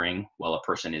behavior occurring while a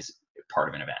person is part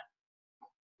of an event.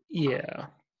 Yeah.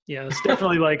 Yeah. It's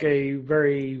definitely like a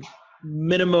very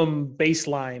minimum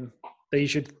baseline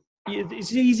that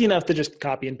it's easy enough to just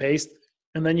copy and paste.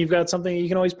 And then you've got something you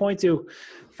can always point to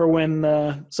for when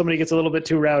somebody gets a little bit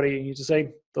too rowdy. You just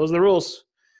say, those are the rules.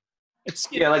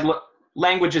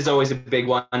 Language is always a big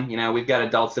one. We've got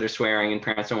adults that are swearing and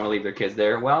parents don't want to leave their kids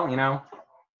there. Well,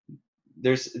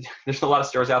 there's a lot of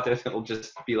stores out there that will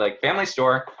just be like family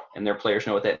store and their players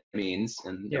know what that means.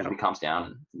 And everybody calms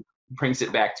down and brings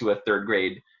it back to a third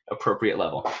grade appropriate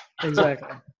level. Exactly.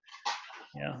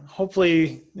 Yeah.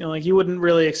 Hopefully, you wouldn't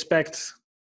really expect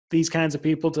these kinds of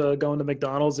people to go into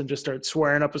McDonald's and just start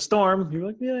swearing up a storm, you're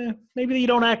like, yeah, maybe you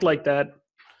don't act like that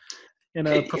in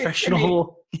a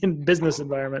professional in business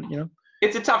environment, you know?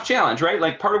 It's a tough challenge, right?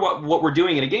 Like part of what we're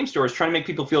doing in a game store is trying to make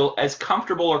people feel as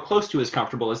comfortable or close to as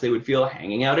comfortable as they would feel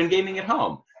hanging out and gaming at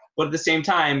home. But at the same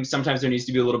time, sometimes there needs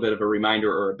to be a little bit of a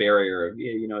reminder or a barrier of,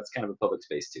 you know, it's kind of a public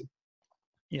space too.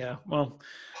 Yeah, well,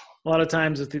 a lot of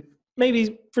times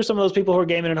maybe for some of those people who are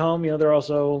gaming at home, you know, they're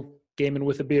also gaming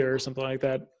with a beer or something like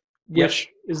that, which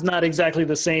is not exactly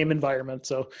the same environment.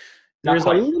 So there's a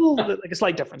little, like a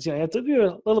slight difference. You know, you have to be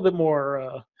a little bit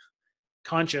more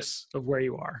conscious of where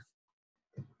you are.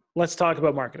 Let's talk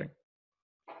about marketing.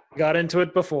 Got into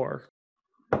it before.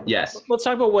 Yes. Let's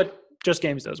talk about what Just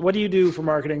Games does. What do you do for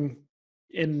marketing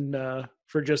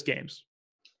for Just Games?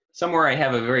 Somewhere I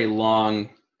have a very long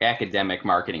academic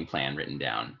marketing plan written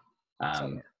down.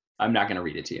 I'm not going to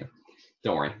read it to you.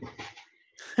 Don't worry.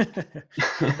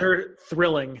 They're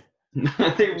thrilling.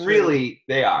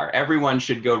 They are. Everyone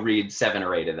should go read 7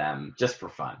 or 8 of them just for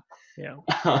fun. Yeah.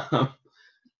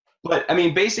 But I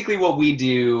mean, basically what we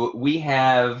do, we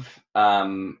have,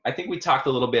 I think we talked a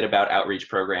little bit about outreach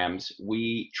programs.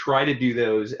 We try to do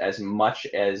those as much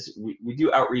as we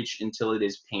do outreach until it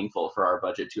is painful for our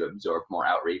budget to absorb more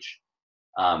outreach.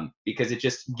 Because it's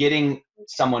just getting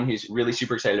someone who's really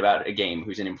super excited about a game,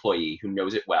 who's an employee, who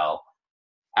knows it well,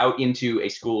 out into a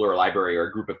school or a library or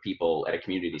a group of people at a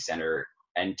community center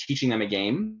and teaching them a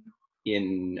game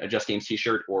in a Just Games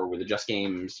t-shirt or with a Just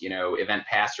Games, you know, event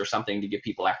pass or something to give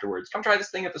people afterwards, come try this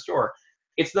thing at the store.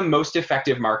 It's the most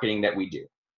effective marketing that we do.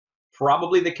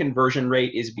 Probably the conversion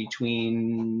rate is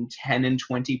between 10 and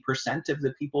 20% of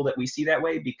the people that we see that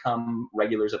way become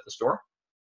regulars at the store.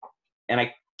 And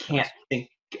I can't think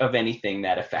of anything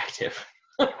that effective.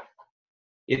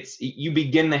 You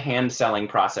begin the hand selling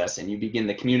process and you begin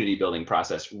the community building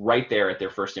process right there at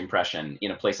their first impression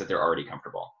in a place that they're already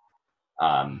comfortable.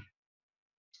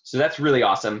 So that's really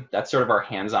awesome. That's sort of our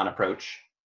hands-on approach.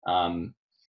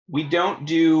 We don't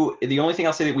do, the only thing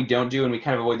I'll say that we don't do, and we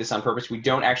kind of avoid this on purpose, we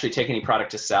don't actually take any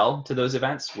product to sell to those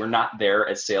events. We're not there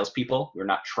as salespeople. We're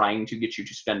not trying to get you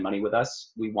to spend money with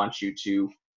us. We want you to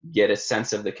get a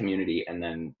sense of the community, and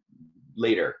then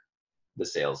later the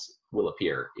sales will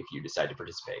appear if you decide to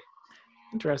participate.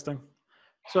 Interesting.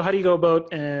 So how do you go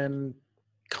about and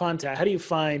contact? How do you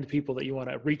find people that you want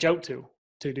to reach out to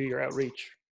do your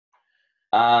outreach?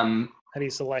 How do you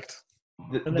select?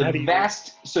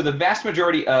 The vast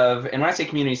majority of, and when I say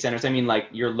community centers, I mean like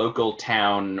your local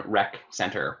town rec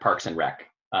center, parks and rec.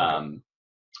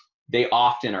 They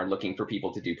often are looking for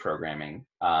people to do programming.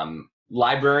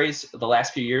 Libraries, the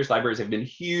last few years, libraries have been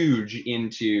huge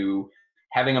into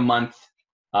having a month,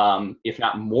 if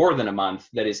not more than a month,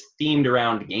 that is themed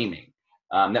around gaming.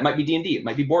 That might be D&D, it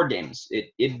might be board games.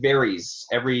 It varies.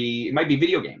 It might be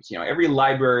video games. You know, every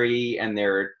library and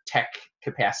their tech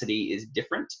capacity is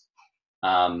different.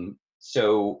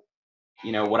 So,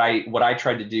 you know, what I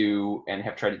tried to do and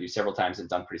have tried to do several times and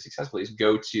done pretty successfully is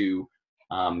go to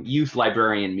youth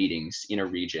librarian meetings in a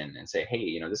region and say, hey,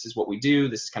 you know, this is what we do.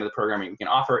 This is kind of the programming we can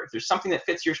offer. If there's something that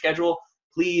fits your schedule,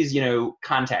 please, you know,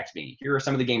 contact me. Here are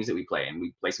some of the games that we play, and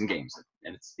we play some games,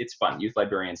 and it's fun. Youth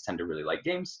librarians tend to really like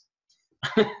games.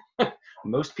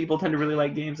 Most people tend to really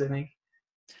like games, I think.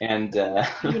 And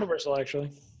universal,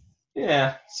 actually.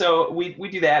 Yeah, so we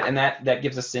do that, and that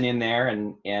gives us an in there,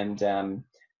 and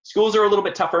schools are a little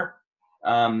bit tougher.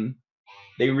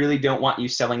 They really don't want you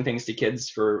selling things to kids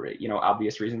for, you know,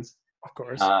 obvious reasons. Of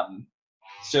course.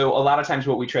 So a lot of times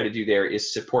what we try to do there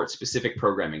is support specific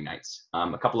programming nights.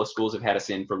 A couple of schools have had us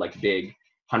in for like big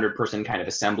 100-person kind of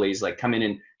assemblies, like come in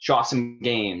and show off some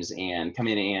games and come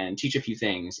in and teach a few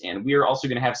things. And we're also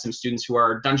going to have some students who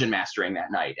are dungeon mastering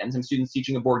that night and some students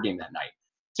teaching a board game that night.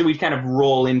 So we kind of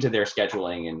roll into their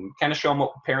scheduling and kind of show them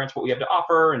parents what we have to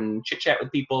offer and chit chat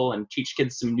with people and teach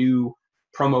kids some new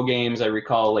promo games. I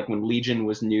recall like when Legion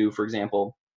was new, for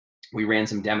example, we ran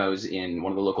some demos in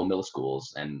one of the local middle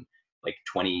schools, and like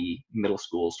 20 middle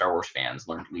school Star Wars fans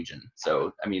learned Legion.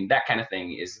 So, I mean, that kind of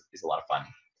thing is a lot of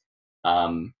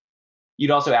fun. You'd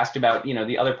also asked about, you know,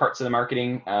 the other parts of the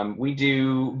marketing. We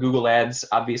do Google ads,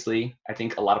 obviously. I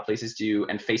think a lot of places do,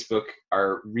 and Facebook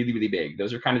are really, really big.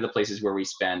 Those are kind of the places where we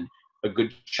spend a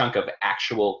good chunk of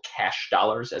actual cash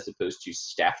dollars as opposed to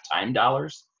staff time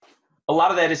dollars. A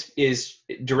lot of that is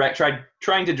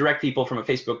trying to direct people from a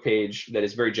Facebook page that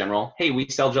is very general. Hey, we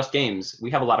sell Just Games.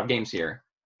 We have a lot of games here.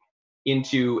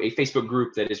 Into a Facebook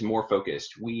group that is more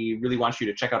focused. We really want you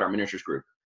to check out our miniatures group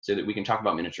so that we can talk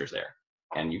about miniatures there,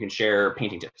 and you can share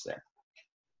painting tips there.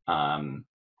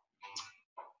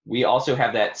 We also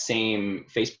have that same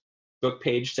Facebook Facebook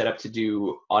page set up to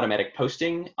do automatic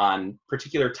posting on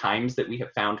particular times that we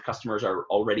have found customers are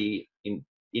already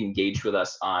engaged with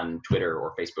us on Twitter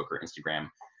or Facebook or Instagram,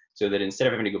 so that instead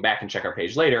of having to go back and check our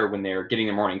page later when they're getting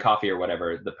their morning coffee or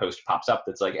whatever, the post pops up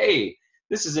that's like, hey,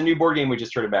 this is a new board game we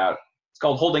just heard about. It's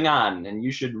called Holding On, and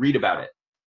you should read about it.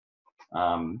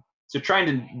 So trying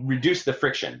to reduce the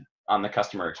friction on the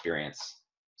customer experience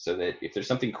so that if there's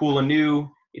something cool and new,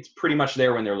 it's pretty much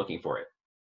there when they're looking for it.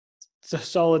 It's a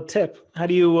solid tip. How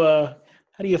do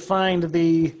you find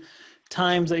the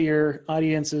times that your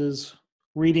audience is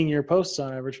reading your posts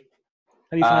on average?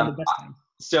 How do you find the best time?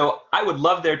 So I would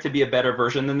love there to be a better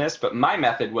version than this, but my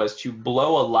method was to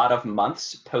blow a lot of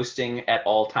months posting at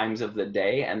all times of the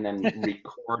day and then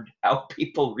record how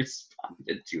people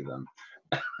responded to them.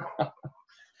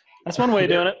 That's one way of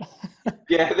doing it.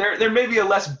 Yeah, there may be a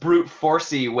less brute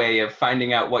forcey way of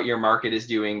finding out what your market is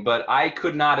doing, but I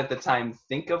could not at the time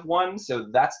think of one, so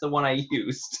that's the one I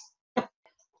used. All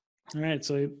right,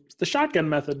 so it's the shotgun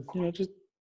method. Just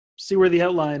see where the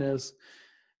outline is.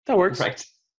 That works.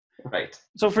 Right.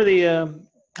 So for the,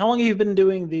 how long have you been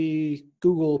doing the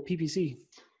Google PPC?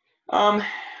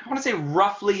 I want to say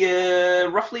roughly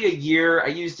a year. I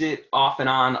used it off and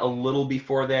on a little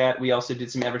before that. We also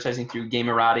did some advertising through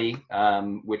Gamerati,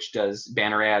 which does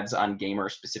banner ads on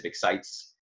gamer-specific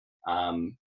sites,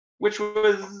 which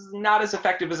was not as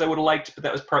effective as I would have liked, but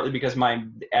that was partly because my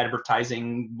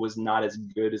advertising was not as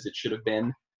good as it should have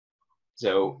been.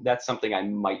 So that's something I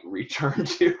might return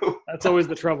to. That's always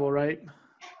the trouble, right?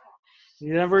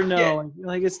 You never know. Yeah.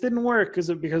 Like, it didn't work. Is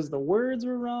it because the words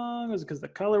were wrong? Is it because the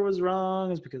color was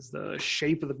wrong? Is it because the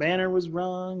shape of the banner was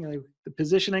wrong? Like the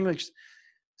positioning, like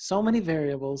so many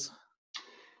variables.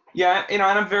 Yeah, and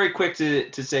I'm very quick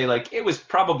to say, like, it was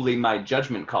probably my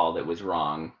judgment call that was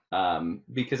wrong,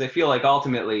 because I feel like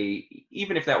ultimately,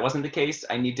 even if that wasn't the case,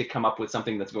 I need to come up with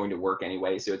something that's going to work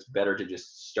anyway. So it's better to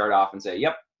just start off and say,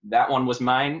 yep, that one was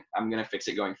mine. I'm going to fix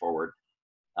it going forward.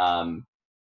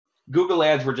 Google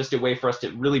Ads were just a way for us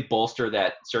to really bolster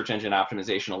that search engine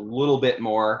optimization a little bit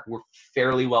more. We're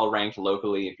fairly well ranked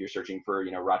locally if you're searching for,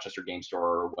 Rochester Game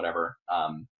Store or whatever.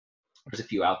 There's a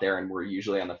few out there, and we're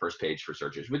usually on the first page for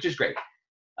searches, which is great.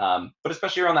 But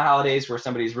especially around the holidays where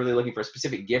somebody's really looking for a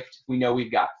specific gift, we know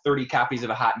we've got 30 copies of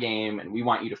a hot game and we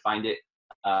want you to find it.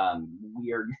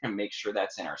 We are going to make sure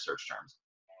that's in our search terms.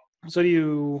 So do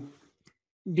you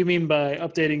mean by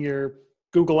updating your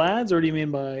Google Ads, or do you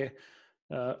mean by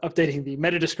updating the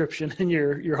meta description in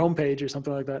your homepage or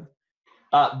something like that?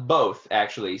 Both,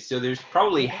 actually. So there's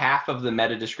probably half of the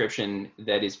meta description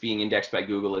that is being indexed by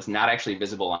Google is not actually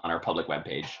visible on our public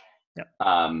webpage. Yep.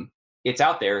 It's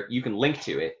out there. You can link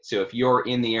to it. So if you're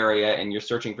in the area and you're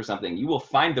searching for something, you will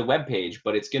find the web page,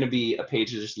 but it's going to be a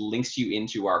page that just links you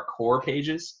into our core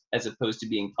pages as opposed to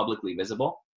being publicly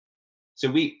visible. So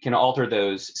we can alter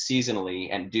those seasonally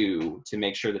and to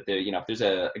make sure that if there's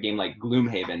a game like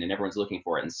Gloomhaven and everyone's looking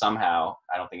for it, and somehow,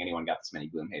 I don't think anyone got this many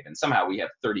Gloomhaven, somehow we have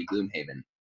 30 Gloomhaven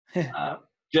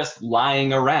just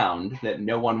lying around that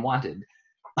no one wanted.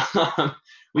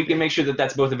 We can make sure that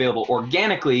that's both available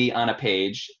organically on a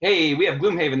page. Hey, we have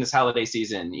Gloomhaven this holiday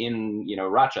season in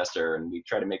Rochester, and we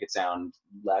try to make it sound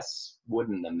less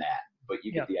wooden than that, but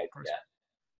you get the idea.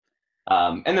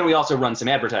 And then we also run some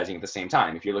advertising at the same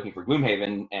time. If you're looking for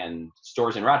Gloomhaven and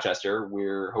stores in Rochester,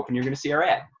 we're hoping you're going to see our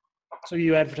ad. So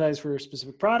you advertise for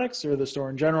specific products or the store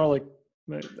in general? Like,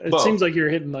 it Both. seems like you're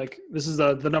hitting like, this is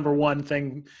the number one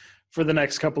thing for the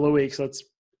next couple of weeks. Let's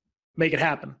make it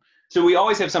happen. So we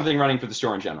always have something running for the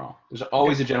store in general. There's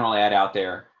always a general ad out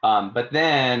there. But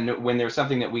then when there's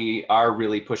something that we are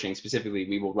really pushing specifically,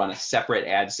 we will run a separate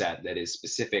ad set that is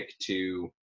specific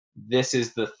to this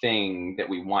is the thing that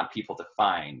we want people to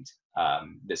find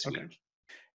this week.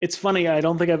 It's funny. I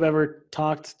don't think I've ever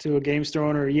talked to a game store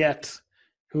owner yet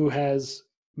who has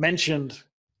mentioned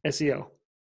SEO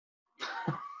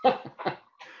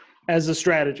as a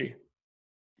strategy.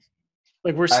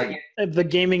 Like the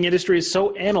gaming industry is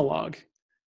so analog,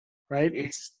 right?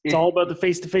 It's all about the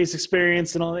face-to-face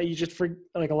experience and all that. You just a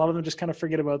lot of them just kind of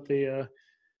forget about the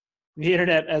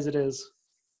internet as it is.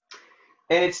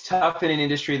 And it's tough in an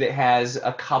industry that has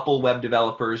a couple web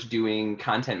developers doing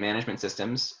content management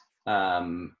systems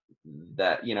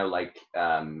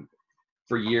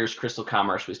for years, Crystal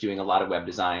Commerce was doing a lot of web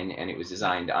design, and it was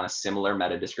designed on a similar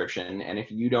meta description. And if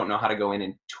you don't know how to go in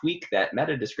and tweak that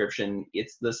meta description,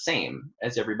 it's the same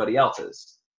as everybody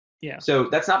else's. Yeah. So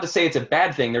that's not to say it's a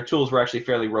bad thing. Their tools were actually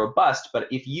fairly robust. But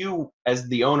if you, as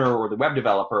the owner or the web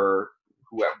developer,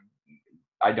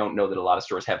 I don't know that a lot of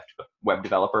stores have a web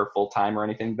developer full-time or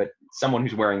anything, but someone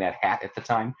who's wearing that hat at the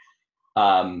time,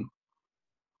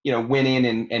 went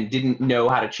in and didn't know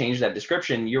how to change that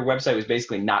description, your website was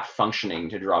basically not functioning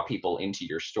to draw people into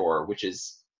your store, which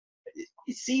is,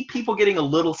 you see people getting a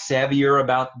little savvier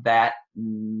about that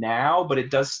now, but it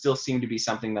does still seem to be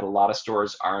something that a lot of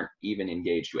stores aren't even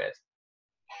engaged with.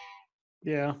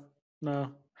 Yeah,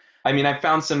 no. I mean, I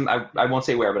found some, I won't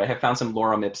say where, but I have found some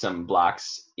lorem ipsum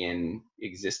blocks in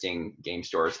existing game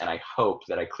stores, and I hope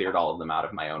that I cleared all of them out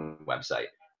of my own website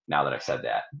now that I've said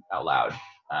that out loud.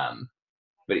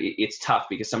 But it's tough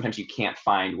because sometimes you can't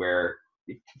find where,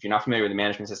 if you're not familiar with the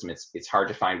management system, it's hard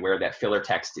to find where that filler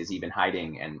text is even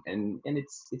hiding, and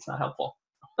it's not helpful.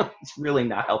 It's really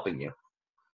not helping you.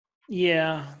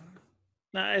 Yeah,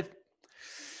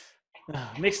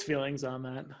 mixed feelings on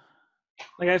that.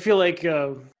 Like, I feel like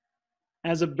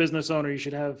as a business owner, you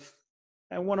should have,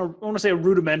 I want to say, a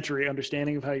rudimentary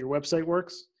understanding of how your website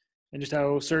works and just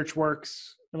how search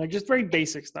works, and like just very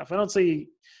basic stuff. I don't say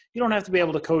you don't have to be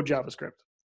able to code JavaScript,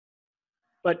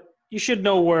 but you should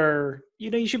know where,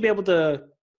 you should be able to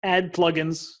add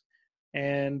plugins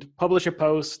and publish a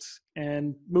post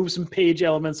and move some page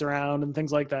elements around and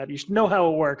things like that. You should know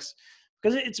how it works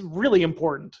because it's really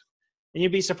important. And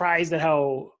you'd be surprised at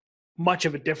how much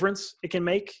of a difference it can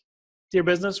make to your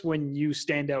business when you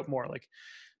stand out more. Like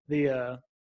can't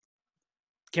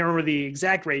remember the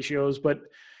exact ratios, but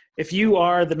if you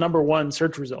are the number one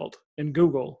search result in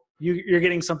Google, you're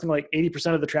getting something like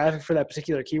 80% of the traffic for that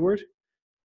particular keyword.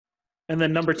 And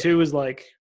then number two is like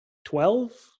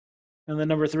 12. And then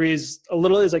number three is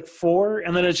like 4.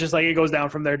 And then it's just like, it goes down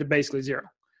from there to basically 0.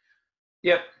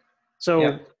 Yep.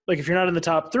 So like, if you're not in the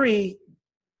top 3,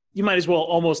 you might as well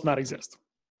almost not exist.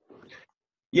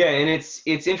 Yeah. And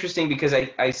it's interesting because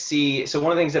I see, so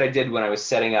one of the things that I did when I was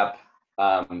setting up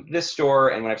this store,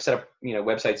 and when I've set up,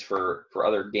 websites for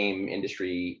other game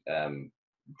industry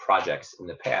projects in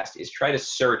the past, is try to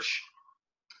search,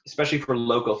 especially for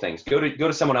local things. Go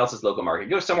to someone else's local market.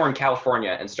 Go somewhere in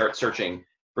California and start searching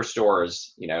for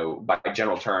stores, by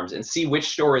general terms, and see which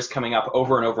store is coming up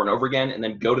over and over and over again, and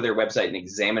then go to their website and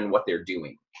examine what they're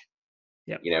doing.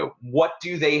 Yeah. What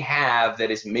do they have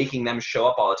that is making them show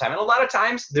up all the time? And a lot of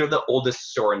times they're the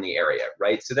oldest store in the area,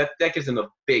 right? So that gives them a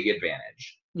big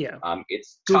advantage. Yeah.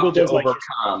 It's Google tough to does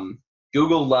overcome.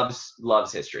 Google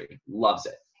loves history, loves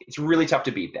it. It's really tough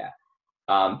to beat that.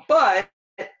 But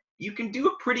you can do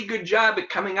a pretty good job at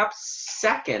coming up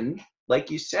second, like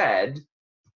you said,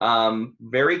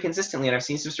 very consistently. And I've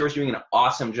seen some stores doing an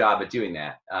awesome job at doing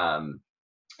that,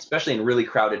 especially in really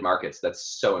crowded markets.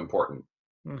 That's so important.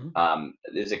 Mm-hmm.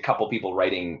 There's a couple people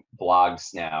writing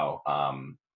blogs now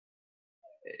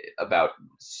about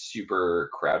super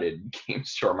crowded game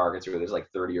store markets where there's like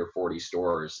 30 or 40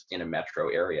 stores in a metro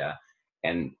area,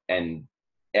 and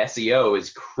SEO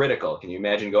is critical. Can you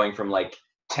imagine going from like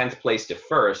 10th place to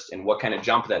 1st, and what kind of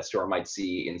jump that store might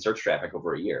see in search traffic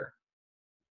over a year?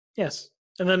 Yes.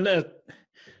 And then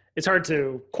it's hard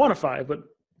to quantify, but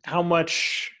how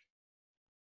much,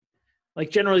 like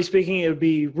generally speaking, it would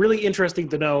be really interesting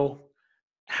to know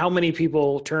how many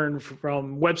people turn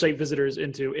from website visitors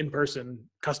into in-person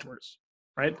customers,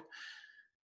 right?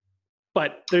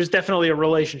 But there's definitely a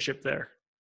relationship there.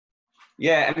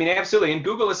 Yeah, I mean, absolutely. And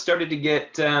Google has started to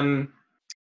get to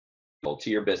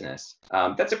your business.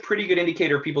 That's a pretty good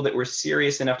indicator of people that were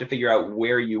serious enough to figure out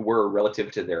where you were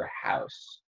relative to their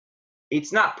house.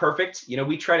 It's not perfect.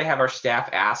 We try to have our staff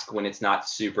ask when it's not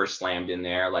super slammed in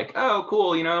there, like, oh,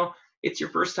 cool, it's your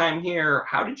first time here.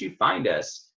 How did you find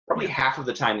us? Probably half of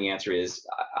the time the answer is,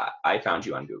 I found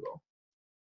you on Google.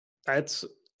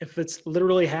 If it's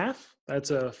literally half, that's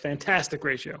a fantastic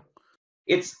ratio.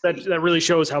 That really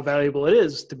shows how valuable it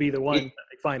is to be the one that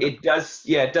they find. It does.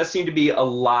 Yeah, it does seem to be a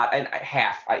lot. And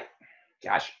half,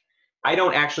 I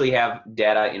don't actually have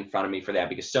data in front of me for that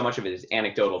because so much of it is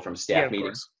anecdotal from staff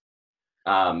meetings.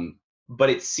 But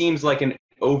it seems like an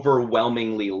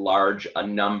overwhelmingly large a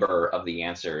number of the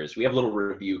answers. We have little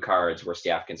review cards where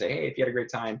staff can say, hey, if you had a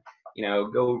great time,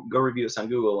 go review us on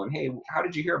Google, and hey, how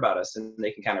did you hear about us? And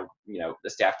they can kind of, the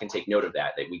staff can take note of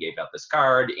that we gave out this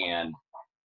card and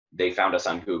they found us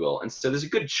on Google. And so there's a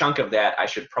good chunk of that. I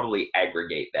should probably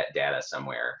aggregate that data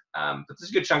somewhere. But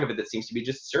there's a good chunk of it that seems to be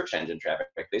just search engine traffic.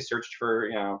 They searched for,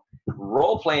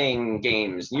 role-playing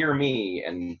games near me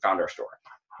and found our store.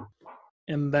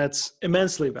 And that's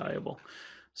immensely valuable.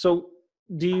 So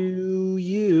do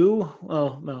you,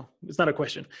 no, it's not a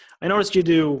question. I noticed you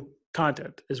do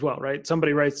content as well, right?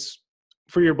 Somebody writes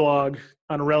for your blog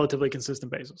on a relatively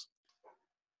consistent basis.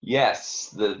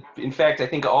 Yes. In fact, I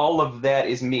think all of that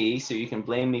is me, so you can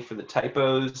blame me for the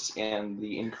typos and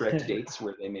the incorrect dates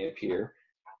where they may appear.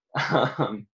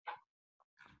 So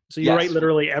you write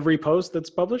literally every post that's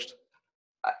published?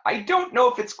 I don't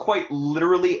know if it's quite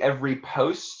literally every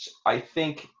post. I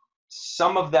think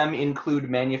some of them include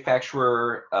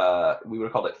manufacturer, we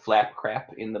would call it flap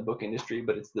crap in the book industry,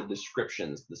 but it's the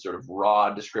descriptions, the sort of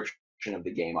raw description of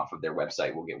the game off of their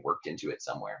website will get worked into it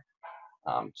somewhere.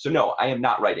 So no, I am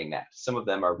not writing that. Some of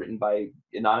them are written by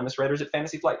anonymous writers at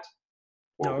Fantasy Flight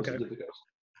or Wizards of the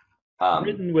Coast.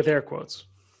 Written with air quotes.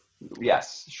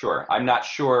 Yes, sure. I'm not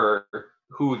sure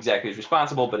who exactly is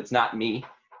responsible, but it's not me.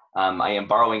 I am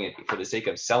borrowing it for the sake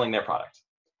of selling their product.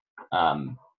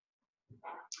 But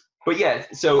yeah,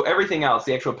 so everything else,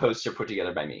 the actual posts are put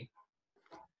together by me.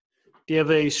 Do you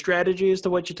have a strategy as to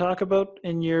what you talk about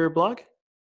in your blog?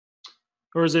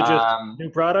 Or is it just new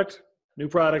products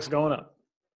going up?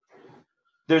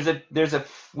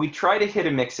 We try to hit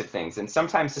a mix of things, and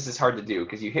sometimes this is hard to do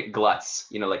because you hit gluts,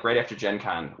 like right after Gen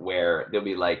Con, where there'll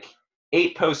be like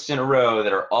 8 posts in a row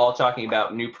that are all talking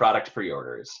about new product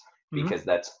pre-orders, because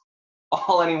that's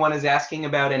all anyone is asking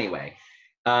about anyway.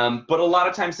 But a lot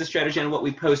of times the strategy and what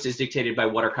we post is dictated by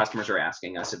what our customers are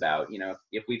asking us about.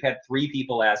 If we've had 3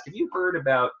 people ask, have you heard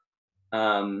about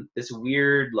this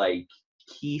weird like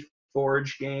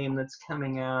Keyforge game that's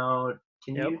coming out?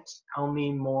 Can you tell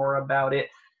me more about it?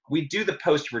 We do the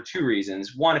post for 2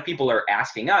 reasons. One, if people are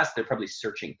asking us, they're probably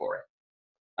searching for it.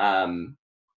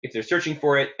 If they're searching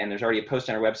for it and there's already a post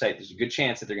on our website, there's a good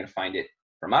chance that they're going to find it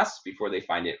from us before they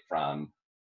find it from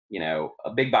a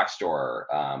big box store,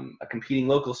 a competing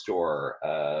local store,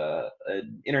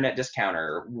 an internet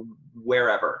discounter,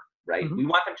 wherever, right? We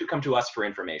want them to come to us for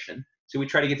information. So we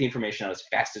try to get the information out as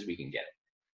fast as we can get it.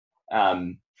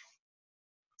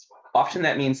 Often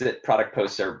that means that product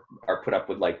posts are put up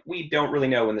with like, we don't really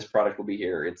know when this product will be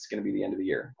here. It's going to be the end of the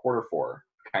year, Q4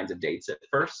 kinds of dates at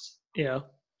first. Yeah.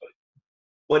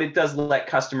 But it does let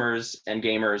customers and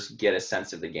gamers get a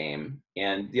sense of the game.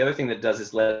 And the other thing that does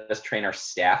is let us train our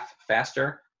staff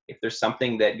faster. If there's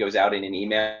something that goes out in an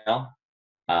email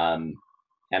and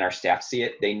our staff see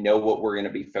it, they know what we're going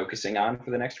to be focusing on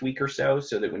for the next week or so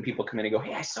that when people come in and go,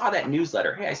 hey, I saw that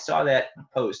newsletter. Hey, I saw that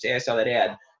post. Hey, I saw that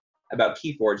ad about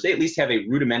Keyforge. They at least have a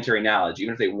rudimentary knowledge.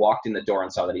 Even if they walked in the door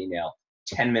and saw that email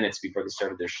 10 minutes before they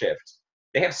started their shift,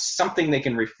 they have something they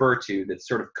can refer to that's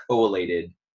sort of collated.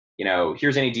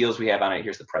 Here's any deals we have on it.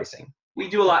 Here's the pricing. We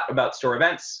do a lot about store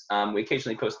events. We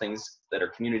occasionally post things that are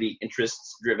community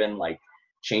interests driven, like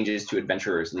changes to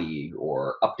Adventurers League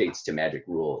or updates to Magic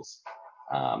rules.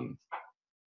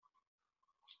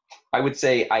 I would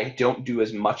say I don't do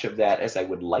as much of that as I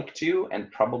would like to, and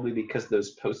probably because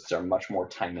those posts are much more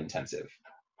time intensive.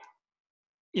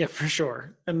 Yeah, for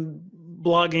sure. And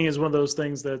blogging is one of those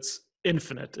things that's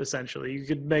infinite, essentially. You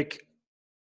could make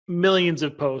millions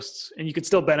of posts and you could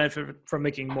still benefit from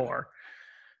making more.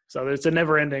 So it's a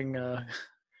never ending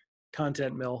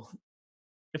content mill,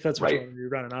 if that's what you're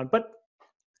running on. But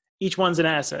each one's an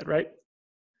asset, right?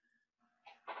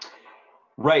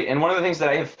 Right. And one of the things that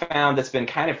I have found that's been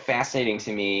kind of fascinating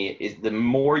to me is the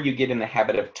more you get in the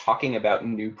habit of talking about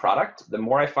new product, the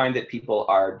more I find that people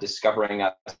are discovering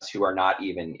us who are not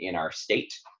even in our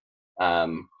state,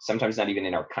 sometimes not even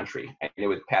in our country. I know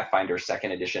with Pathfinder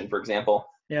 2nd edition, for example,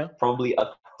 probably a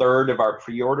third of our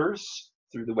pre-orders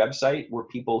through the website were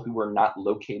people who were not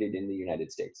located in the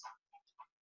United States.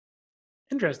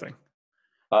 Interesting.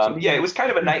 It was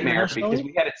kind of a nightmare because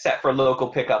we had it set for local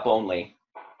pickup only.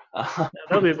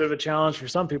 That'll be a bit of a challenge for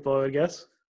some people, I would guess.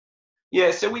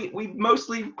 Yeah, so we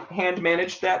mostly hand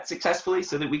managed that successfully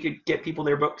so that we could get people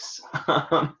their books.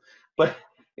 But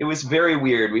it was very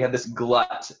weird. We had this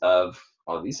glut of,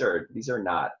 these are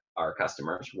not our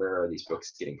customers. Where are these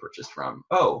books getting purchased from?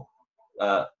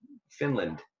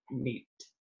 Finland. Neat.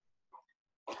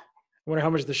 I wonder how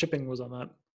much the shipping was on that.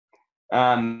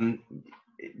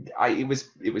 It was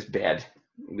bad.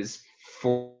 It was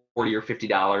 $40 or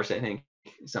 $50, I think.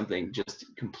 Something just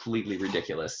completely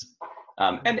ridiculous.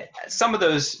 And some of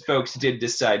those folks did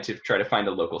decide to try to find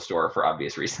a local store for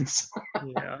obvious reasons.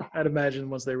 Yeah, I'd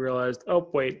imagine once they realized, oh,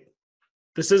 wait,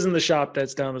 this isn't the shop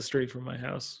that's down the street from my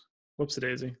house.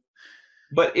 Whoops-a-daisy.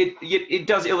 But it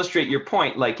does illustrate your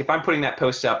point. Like if I'm putting that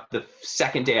post up the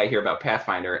second day I hear about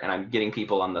Pathfinder and I'm getting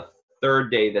people on the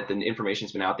third day that the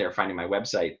information's been out there finding my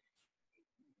website,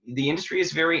 the industry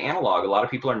is very analog. A lot of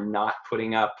people are not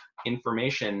putting up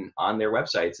information on their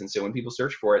websites. And so when people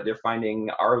search for it, they're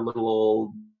finding our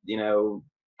little,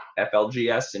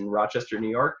 FLGS in Rochester,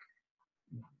 New York,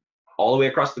 all the way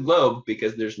across the globe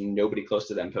because there's nobody close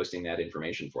to them posting that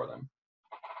information for them.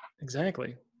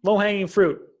 Exactly. Low-hanging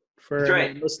fruit for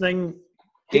listening.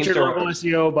 Hit your local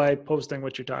SEO by posting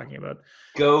what you're talking about.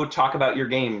 Go talk about your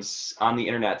games on the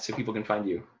internet so people can find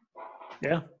you.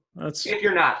 Yeah. If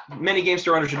you're not, many game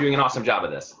store owners are doing an awesome job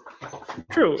of this.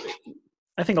 True.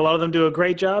 I think a lot of them do a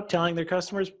great job telling their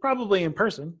customers, probably in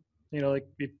person. Like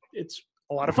it's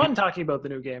a lot of fun talking about the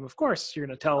new game. Of course, you're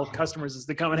going to tell customers as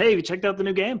they come in, hey, you checked out the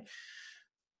new game?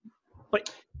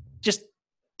 But just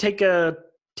take a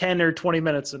 10 or 20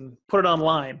 minutes and put it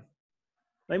online.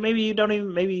 Like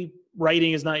maybe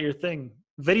writing is not your thing.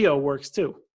 Video works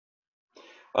too.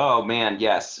 Oh man,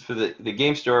 yes. For the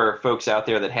game store folks out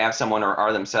there that have someone or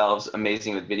are themselves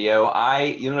amazing with video,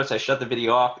 you'll notice I shut the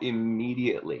video off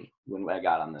immediately when I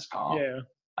got on this call. Yeah.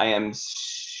 I am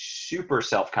super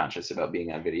self-conscious about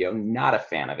being on video, not a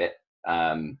fan of it.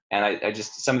 And I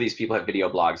just, some of these people have video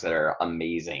blogs that are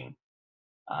amazing.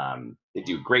 They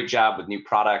do a great job with new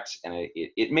products, and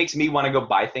it makes me want to go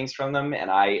buy things from them, and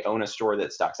I own a store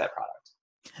that stocks that product.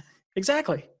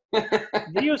 Exactly.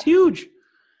 Video is huge.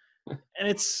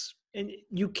 And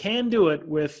you can do it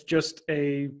with just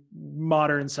a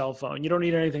modern cell phone. You don't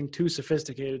need anything too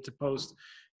sophisticated to post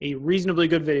a reasonably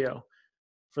good video.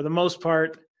 For the most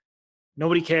part,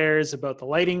 nobody cares about the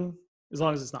lighting as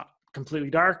long as it's not completely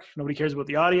dark. Nobody cares about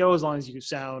the audio as long as you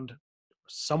sound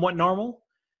somewhat normal.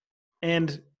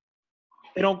 And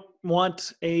they don't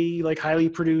want a highly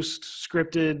produced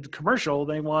scripted commercial.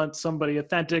 They want somebody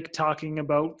authentic talking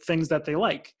about things that they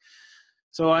like.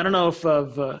 So I don't know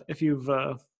if you've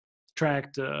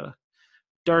tracked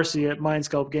Darcy at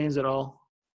Mindsculpt Games at all.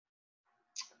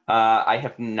 I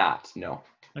have not. No.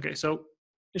 Okay, so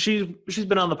she's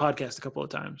been on the podcast a couple of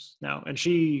times now, and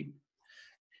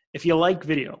if you like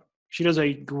video, she does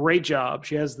a great job.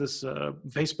 She has this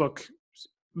Facebook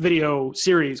video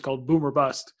series called Boom or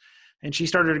Bust, and she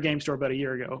started a game store about a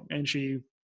year ago, and she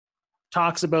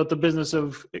talks about the business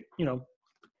of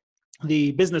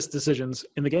the business decisions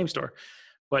in the game store.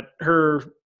 But her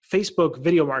Facebook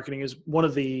video marketing is one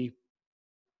of the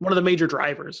major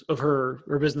drivers of her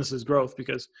business's growth,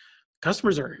 because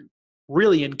customers are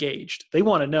really engaged. They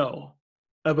want to know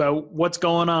about what's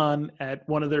going on at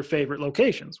one of their favorite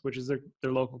locations, which is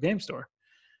their local game store,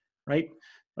 right?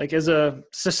 Like, as a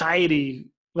society,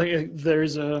 there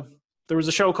was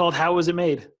a show called How Was It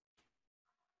Made?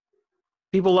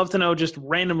 People love to know just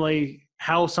randomly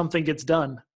how something gets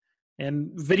done,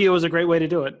 and video is a great way to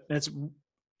do it.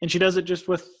 And she does it just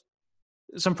with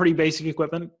some pretty basic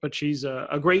equipment, but she's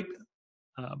a great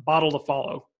model to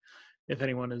follow if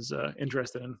anyone is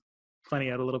interested in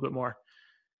finding out a little bit more.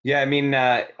 Yeah, I mean,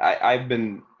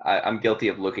 I'm guilty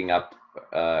of looking up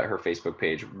her Facebook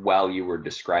page while you were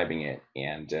describing it,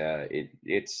 and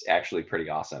it's actually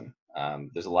pretty awesome.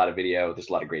 There's a lot of video, there's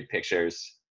a lot of great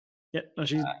pictures. Yeah, no,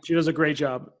 she does a great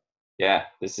job. Yeah,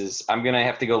 I'm going to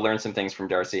have to go learn some things from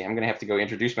Darcy. I'm going to have to go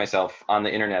introduce myself on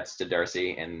the internets to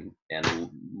Darcy and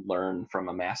learn from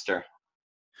a master.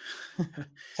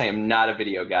 I am not a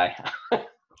video guy.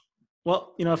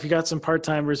 Well, if you got some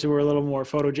part-timers who are a little more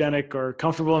photogenic or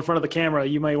comfortable in front of the camera,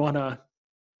 you might want to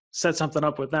set something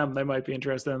up with them. They might be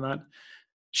interested in that.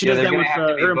 She does that with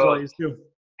her employees too.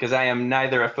 Because I am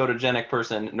neither a photogenic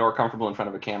person nor comfortable in front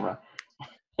of a camera.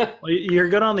 Well, you're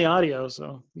good on the audio,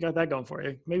 so you got that going for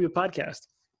you. Maybe a podcast.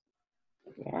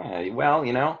 Well,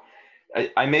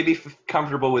 I may be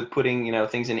comfortable with putting,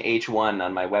 things in H1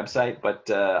 on my website, but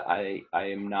I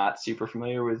am not super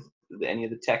familiar with any of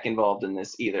the tech involved in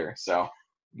this either. So a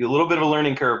little bit of a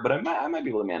learning curve, but I might be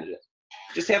able to manage it.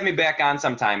 Just have me back on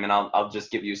sometime, and I'll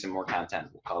just give you some more content.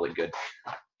 We'll call it good.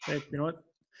 Hey, you know what?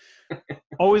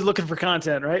 Always looking for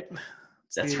content, right?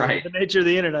 That's right. The nature of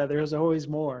the internet. There's always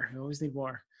more. You always need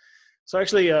more. So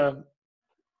actually, to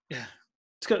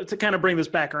kind of bring this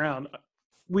back around,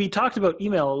 we talked about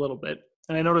email a little bit,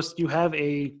 and I noticed you have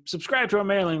a subscribe to our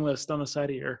mailing list on the side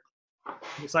of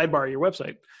the sidebar of your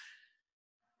website.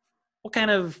 What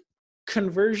kind of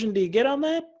conversion do you get on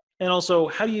that? And also,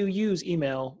 how do you use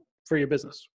email for your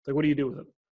business? What do you do with it?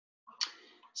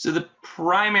 So the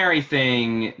primary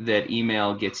thing that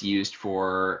email gets used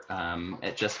for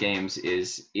at Just Games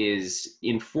is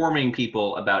informing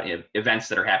people about events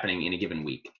that are happening in a given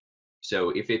week.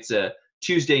 So if it's a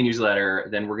Tuesday newsletter,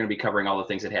 then we're going to be covering all the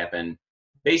things that happen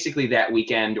basically that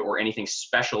weekend, or anything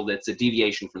special that's a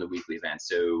deviation from the weekly event.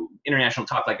 So International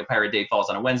Talk Like a Pirate Day falls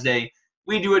on a Wednesday.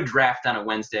 We do a draft on a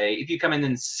Wednesday. If you come in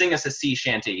and sing us a sea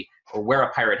shanty or wear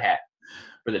a pirate hat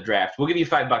for the draft, we'll give you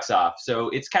 $5 off. So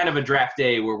it's kind of a draft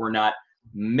day where we're not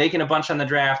making a bunch on the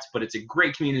draft, but it's a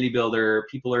great community builder.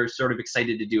 People are sort of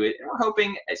excited to do it. And we're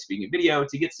hoping, speaking of video,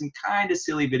 to get some kind of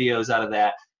silly videos out of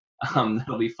that.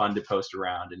 That'll be fun to post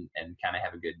around and kind of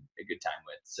have a good time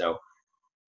with. So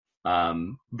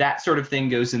that sort of thing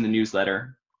goes in the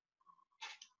newsletter.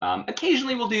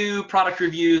 Occasionally we'll do product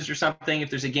reviews or something.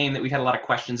 If there's a game that we've had a lot of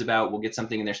questions about, we'll get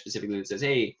something in there specifically that says,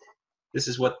 hey, this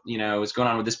is what, is going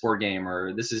on with this board game,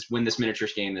 or this is when this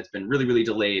miniatures game that's been really, really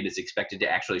delayed is expected to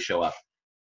actually show up.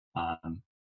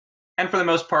 And for the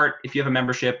most part, if you have a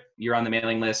membership, you're on the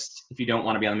mailing list. If you don't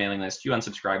want to be on the mailing list, you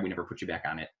unsubscribe. We never put you back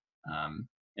on it,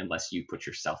 unless you put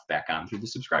yourself back on through the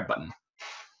subscribe button.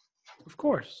 Of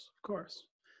course.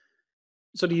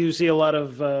 So do you see a lot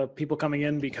of people coming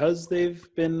in because they've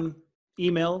been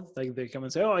emailed? Like they come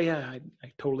and say, oh yeah,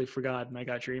 I totally forgot and I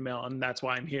got your email and that's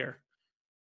why I'm here.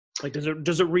 Like does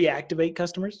it reactivate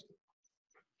customers?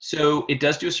 So it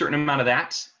does do a certain amount of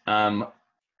that.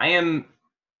 I am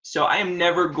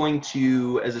never going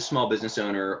to, as a small business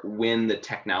owner, win the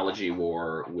technology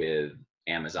war with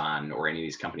Amazon or any of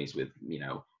these companies with,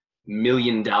 $1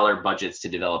 million budgets to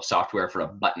develop software for a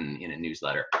button in a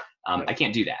newsletter. I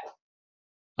can't do that.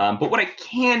 But what I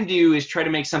can do is try to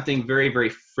make something very, very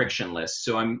frictionless.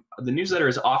 So the newsletter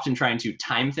is often trying to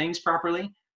time things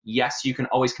properly. Yes, you can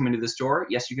always come into the store.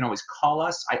 Yes, you can always call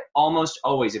us. I almost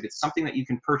always, if it's something that you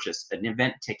can purchase, an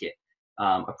event ticket,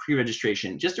 a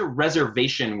pre-registration, just a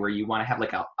reservation where you want to have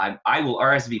like I will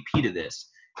RSVP to this.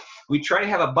 We try to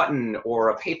have a button or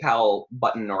a PayPal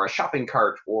button or a shopping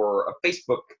cart or a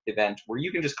Facebook event where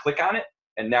you can just click on it,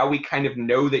 and now we kind of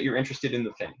know that you're interested in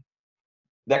the thing.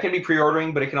 That can be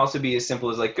pre-ordering, but it can also be as simple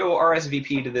as like, go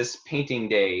RSVP to this painting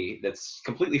day that's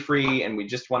completely free, and we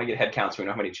just want to get head counts so we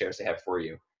know how many chairs they have for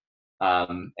you.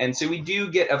 And so we do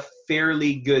get a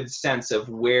fairly good sense of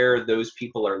where those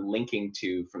people are linking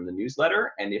to from the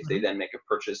newsletter, and if they then make a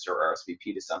purchase or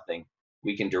RSVP to something,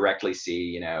 we can directly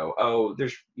see,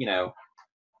 there's,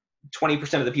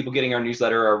 20% of the people getting our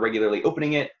newsletter are regularly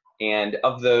opening it, and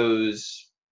of those,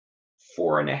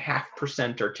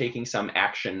 4.5% are taking some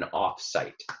action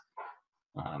off-site.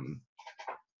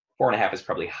 4.5 is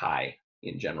probably high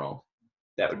in general.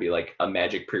 That would be like a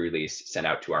Magic pre-release sent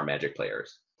out to our Magic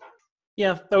players.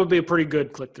 Yeah, that would be a pretty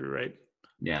good click-through, right?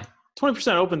 Yeah.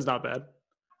 20% open's not bad.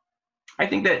 I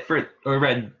think that I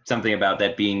read something about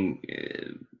that being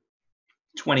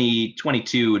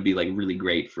 22 would be like really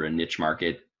great for a niche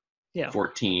market. Yeah.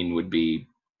 14 would be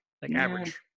like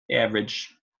average.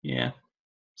 Average. Yeah.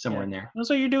 Somewhere in there.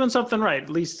 So you're doing something right. At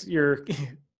least your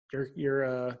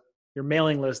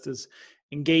mailing list is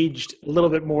engaged a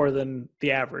little bit more than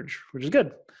the average, which is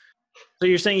good. So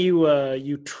you're saying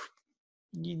you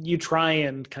try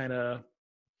and kind of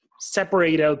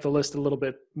separate out the list a little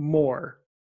bit more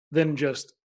than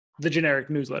just the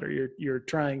generic newsletter. You're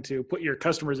trying to put your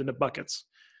customers into buckets.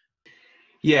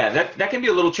 Yeah, that can be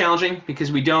a little challenging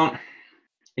because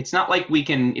it's not like we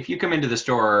can, if you come into the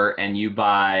store and you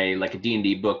buy like a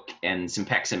D&D book and some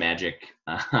packs of Magic,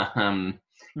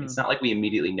 it's not like we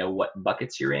immediately know what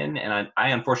buckets you're in. And I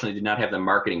unfortunately did not have the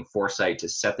marketing foresight to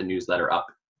set the newsletter up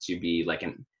to be like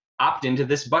an opt into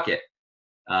this bucket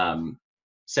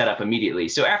set up immediately.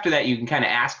 So after that, you can kind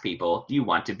of ask people, do you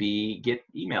want to get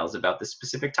emails about this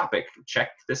specific topic? Check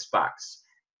this box.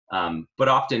 But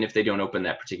often if they don't open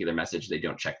that particular message, they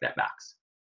don't check that box.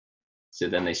 So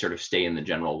then they sort of stay in the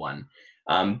general one.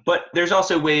 But there's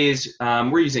also ways,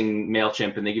 we're using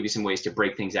MailChimp, and they give you some ways to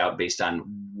break things out based on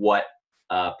what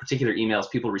particular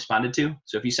emails people responded to.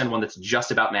 So if you send one that's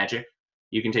just about Magic,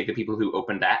 you can take the people who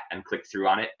opened that and click through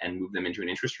on it and move them into an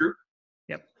interest group.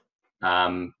 Yep.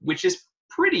 Which is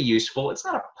pretty useful. It's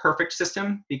not a perfect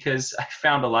system because I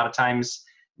found a lot of times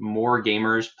more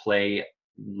gamers play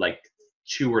like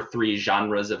 2 or 3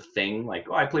 genres of thing. Like,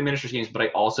 I play miniatures games, but I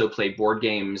also play board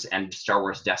games and Star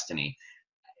Wars Destiny.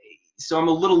 So I'm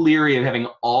a little leery of having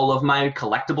all of my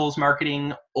collectibles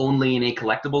marketing only in a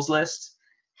collectibles list.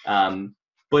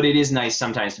 But it is nice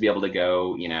sometimes to be able to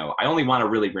go, I only want to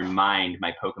really remind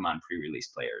my Pokemon pre-release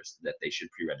players that they should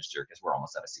pre-register because we're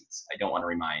almost out of seats. I don't want to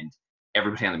remind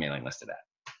everybody on the mailing list of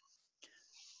that.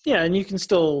 Yeah, and you can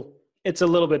still, it's a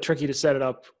little bit tricky to set it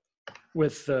up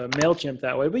with MailChimp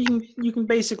that way, but you can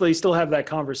basically still have that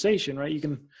conversation, right? You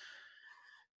can,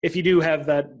 if you do have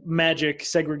that Magic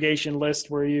segregation list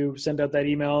where you send out that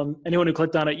email and anyone who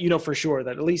clicked on it, for sure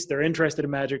that at least they're interested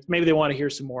in Magic. Maybe they want to hear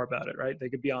some more about it, right? They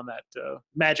could be on that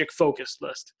Magic focused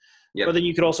list. Yep. But then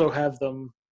you could also have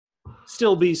them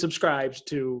still be subscribed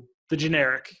to the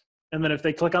generic. And then if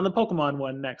they click on the Pokemon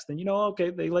one next, then okay,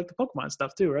 they like the Pokemon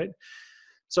stuff too, right?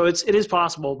 So it is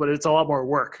possible, but it's a lot more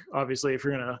work, obviously, if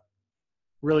you're going to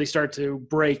really start to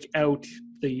break out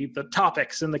the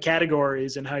topics and the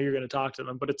categories and how you're going to talk to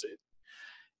them. But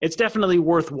it's definitely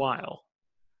worthwhile,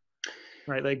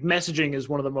 right? Like messaging is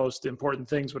one of the most important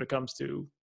things when it comes to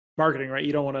marketing, right?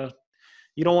 You don't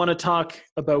want to talk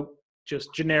about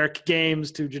just generic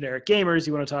games to generic gamers.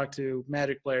 You want to talk to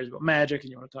Magic players about Magic,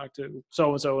 and you want to talk to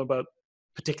so-and-so about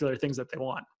particular things that they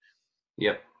want.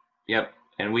 Yep.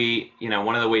 And we,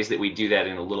 one of the ways that we do that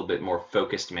in a little bit more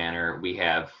focused manner, we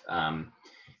have,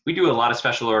 we do a lot of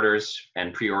special orders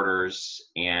and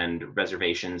pre-orders and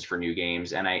reservations for new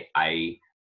games. And I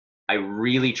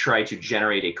really try to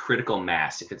generate a critical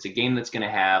mass. If it's a game that's going to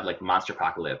have like Monster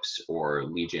Apocalypse or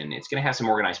Legion, it's going to have some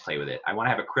organized play with it. I want to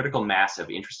have a critical mass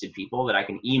of interested people that I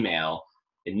can email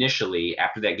initially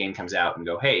after that game comes out and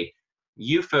go, hey,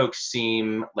 you folks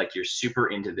seem like you're super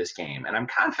into this game. And I'm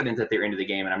confident that they're into the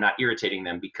game and I'm not irritating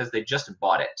them because they just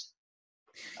bought it.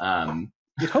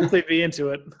 You'd hope they'd be into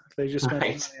it if they just spent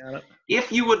Right. some money on it.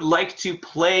 If you would like to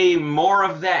play more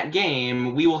of that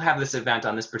game, we will have this event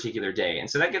on this particular day. And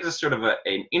so that gives us sort of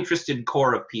an interested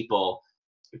core of people.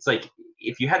 It's like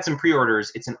if you had some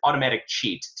pre-orders, it's an automatic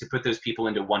cheat to put those people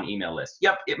into one email list.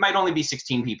 Yep, it might only be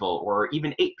 16 people or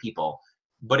even 8 people.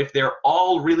 But if they're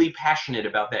all really passionate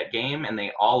about that game and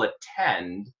they all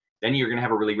attend, then you're going to have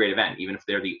a really great event, even if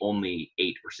they're the only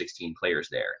 8 or 16 players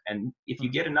there. And if you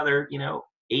get another,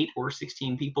 8 or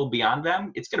 16 people beyond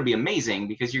them, it's going to be amazing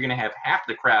because you're going to have half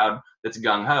the crowd that's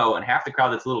gung-ho and half the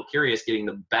crowd that's a little curious getting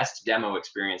the best demo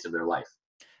experience of their life.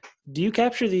 Do you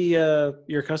capture the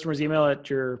your customer's email at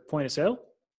your point of sale?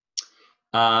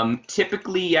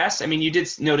 Typically, yes. I mean, you did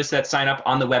notice that sign up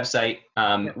on the website.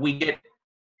 We get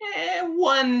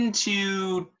 1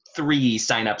 to 3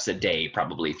 signups a day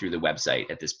probably through the website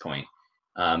at this point.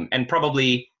 And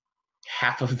probably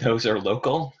half of those are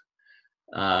local.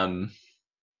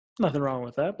 Nothing wrong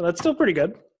with that, but that's still pretty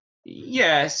good.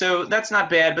 Yeah, so that's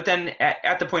not bad. But then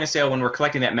at the point of sale, when we're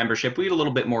collecting that membership, we get a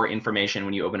little bit more information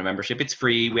when you open a membership. It's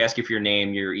free. We ask you for your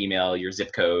name, your email, your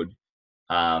zip code.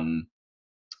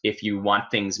 If you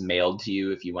want things mailed to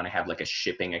you, if you want to have like a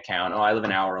shipping account, I live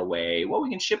an hour away. Well,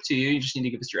 we can ship to you. You just need to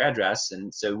give us your address.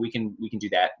 And so we can do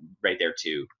that right there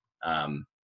too.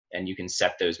 And you can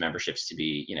set those memberships to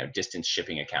be, distance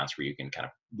shipping accounts where you can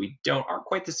aren't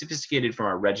quite this sophisticated from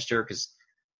our register because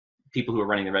people who are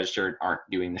running the register aren't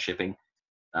doing the shipping.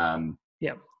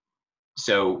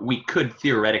 So we could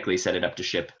theoretically set it up to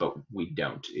ship, but we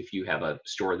don't. If you have a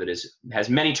store that has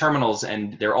many terminals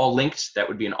and they're all linked, that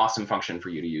would be an awesome function for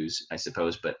you to use, I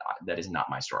suppose, but that is not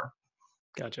my store.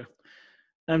 Gotcha.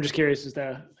 I'm just curious as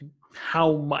to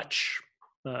how much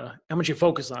you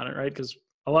focus on it, right? Because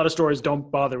a lot of stores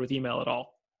don't bother with email at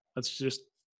all. That's just,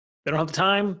 they don't have the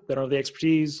time, they don't have the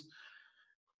expertise.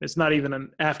 It's not even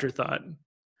an afterthought.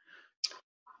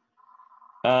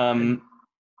 I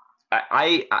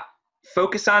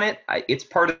focus on it. It's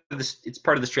part of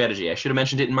the strategy. I should have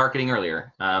mentioned it in marketing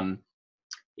earlier.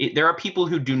 There are people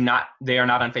who they are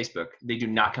not on Facebook. They do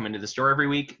not come into the store every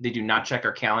week. They do not check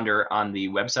our calendar on the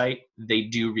website. They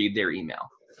do read their email.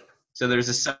 So there's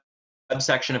a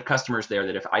subsection of customers there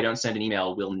that if I don't send an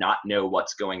email, will not know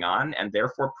what's going on and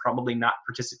therefore probably not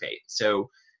participate. So,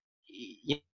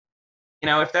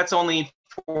 if that's only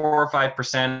 4 or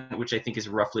 5%, which I think is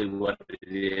roughly what it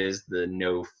is, the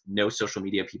no social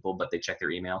media people, but they check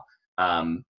their email.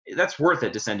 That's worth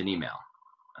it to send an email.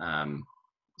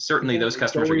 Certainly those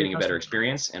customers are getting a better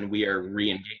experience and we are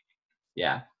re-engaging.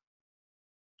 Yeah.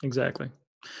 Exactly.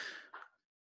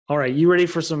 All right. You ready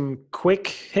for some quick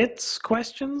hits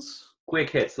questions? Quick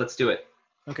hits. Let's do it.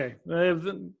 Okay.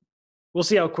 We'll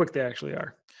see how quick they actually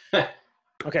are.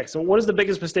 Okay. So what is the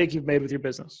biggest mistake you've made with your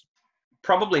business?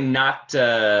 Probably not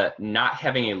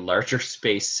having a larger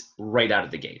space right out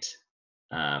of the gate.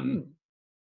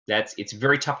 It's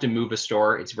very tough to move a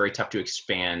store. It's very tough to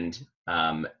expand.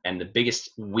 And the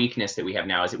biggest weakness that we have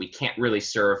now is that we can't really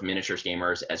serve miniatures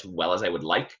gamers as well as I would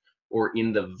like, or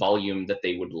in the volume that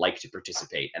they would like to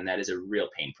participate. And that is a real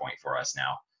pain point for us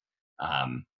now.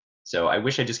 So I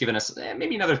wish I'd just given us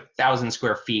maybe another 1,000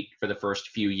 square feet for the first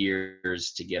few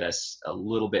years to get us a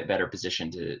little bit better position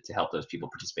to help those people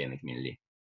participate in the community.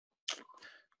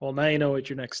 Well, now you know what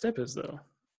your next step is, though.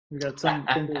 We got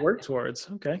something to work towards.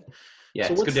 Okay. Yeah,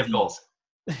 so it's good to have goals.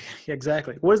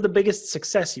 Exactly. What is the biggest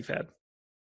success you've had?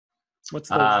 What's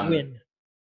the win?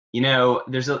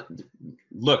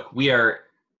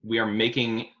 We are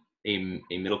making a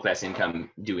middle-class income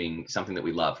doing something that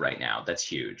we love right now. That's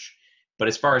huge. But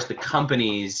as far as the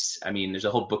companies, I mean, there's a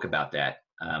whole book about that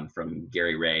from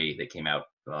Gary Ray that came out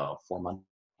 5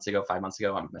 months ago.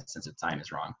 My sense of time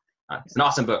is wrong. It's an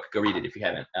awesome book. Go read it if you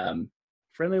haven't.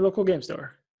 Friendly local game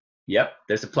store. Yep,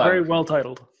 there's a plug. Very well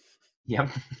titled. Yep.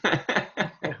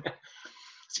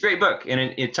 It's a great book, and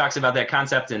it talks about that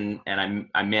concept, and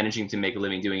I'm managing to make a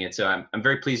living doing it, so I'm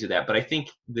very pleased with that. But I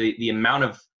think the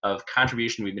amount of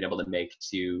contribution we've been able to make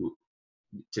to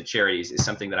charities is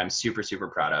something that I'm super, super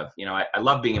proud of. I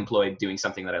love being employed doing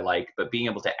something that I like, but being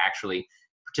able to actually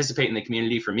participate in the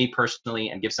community for me personally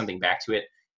and give something back to it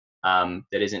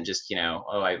that isn't just,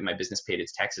 my business paid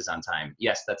its taxes on time.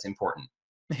 Yes, that's important.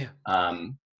 Yeah.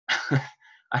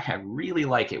 I really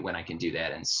like it when I can do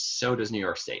that, and so does New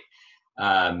York State.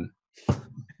 Um,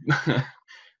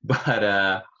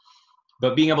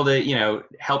 but being able to,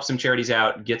 help some charities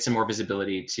out, get some more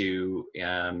visibility to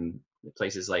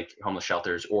places like homeless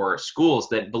shelters or schools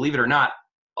that, believe it or not,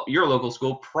 your local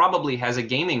school probably has a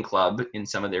gaming club in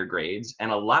some of their grades,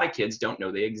 and a lot of kids don't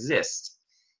know they exist.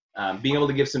 Being able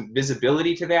to give some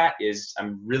visibility to that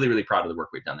I'm really, really proud of the work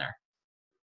we've done there.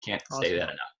 Can't say that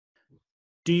enough.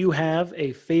 Do you have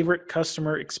a favorite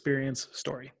customer experience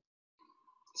story?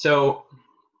 So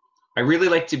I really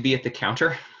like to be at the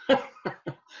counter.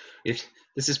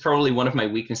 This is probably one of my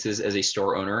weaknesses as a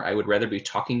store owner. I would rather be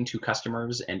talking to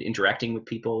customers and interacting with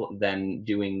people than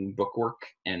doing book work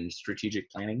and strategic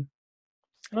planning.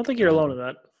 I don't think you're alone in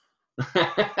that.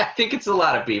 I think it's a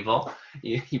lot of people.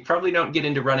 You probably don't get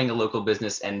into running a local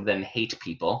business and then hate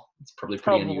people. It's probably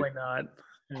pretty unusual. Not.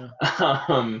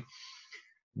 Yeah.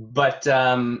 But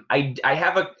I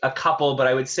have a couple, but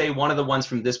I would say one of the ones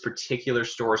from this particular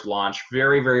store's launch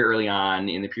very, very early on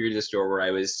in the period of the store where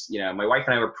I was, my wife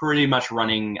and I were pretty much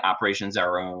running operations on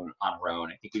our own.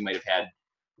 I think we might have had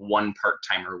one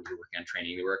part-timer we were working on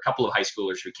training. There were a couple of high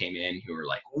schoolers who came in who were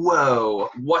like, whoa,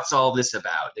 what's all this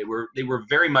about? They were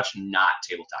very much not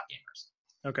tabletop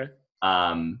gamers. Okay.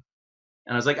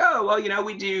 And I was like, oh, well,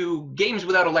 we do games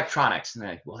without electronics. And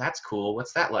they're like, well, that's cool.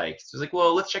 What's that like? So I was like,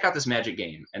 well, let's check out this Magic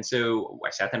game. And so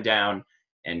I sat them down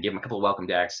and gave them a couple of welcome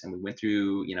decks, and we went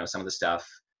through, some of the stuff,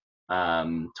 taught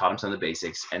them some of the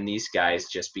basics. And these guys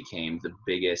just became the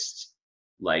biggest,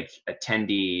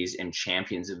 attendees and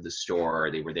champions of the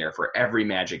store. They were there for every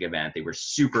Magic event. They were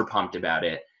super pumped about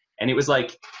it. And it was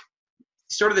like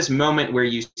sort of this moment where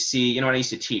you see, when I used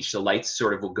to teach, the lights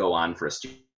sort of will go on for a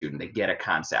student. They get a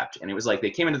concept. And it was like they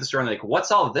came into the store and they're like,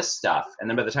 what's all this stuff? And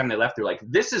then by the time they left, they're like,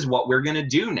 this is what we're going to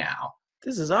do now.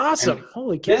 This is awesome. And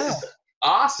holy cow. This is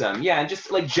awesome. Yeah. And just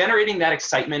generating that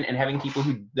excitement and having people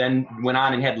who then went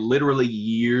on and had literally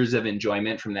years of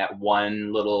enjoyment from that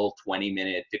one little 20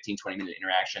 minute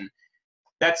interaction.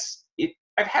 That's it.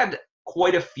 I've had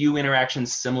quite a few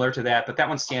interactions similar to that, but that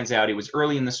one stands out. It was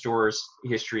early in the store's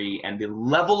history, and the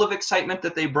level of excitement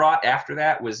that they brought after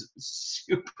that was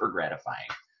super gratifying.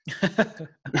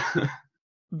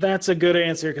 That's a good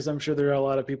answer, because I'm sure there are a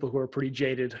lot of people who are pretty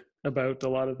jaded about a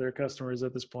lot of their customers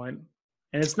at this point.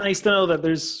 And it's nice to know that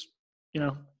there's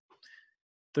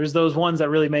those ones that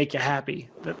really make you happy,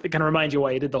 that kind of remind you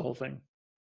why you did the whole thing.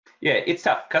 Yeah, it's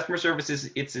tough. Customer service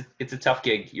it's a tough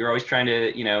gig. You're always trying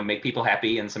to, make people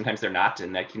happy, and sometimes they're not,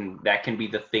 and that can be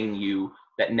the thing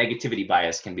that negativity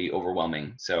bias can be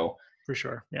overwhelming. So for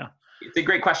sure. Yeah. It's a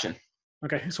great question.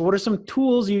 Okay. So what are some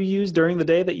tools you use during the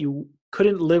day that you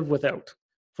couldn't live without?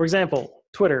 For example,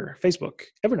 Twitter, Facebook,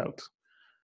 Evernote.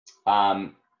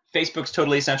 Facebook's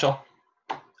totally essential.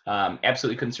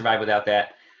 Absolutely couldn't survive without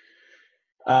that.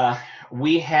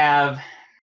 We have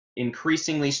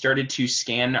increasingly started to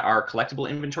scan our collectible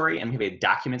inventory, and we have a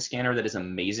document scanner that is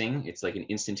amazing. It's like an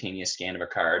instantaneous scan of a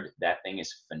card. That thing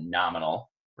is phenomenal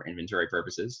for inventory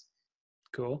purposes.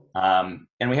 Cool.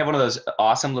 And we have one of those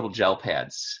awesome little gel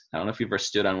pads. I don't know if you've ever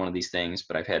stood on one of these things,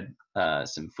 but I've had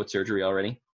some foot surgery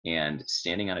already, and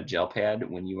standing on a gel pad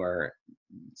when you are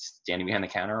standing behind the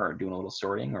counter or doing a little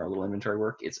sorting or a little inventory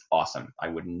work, it's awesome. I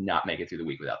would not make it through the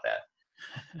week without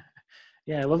that.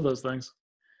 Yeah, I love those things.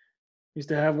 Used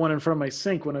to have one in front of my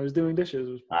sink when I was doing dishes.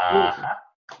 It was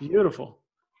beautiful. Beautiful.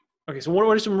 Okay, so what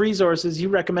are some resources you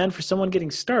recommend for someone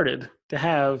getting started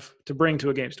to bring to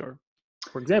a game store?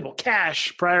 For example,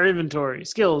 cash, prior inventory,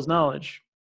 skills, knowledge.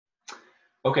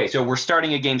 Okay, so we're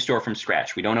starting a game store from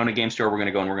scratch. We don't own a game store. We're going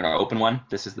to go and we're going to open one.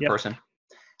 This is the person.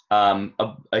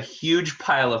 A huge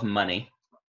pile of money.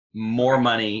 More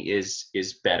money is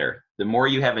better. The more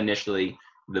you have initially,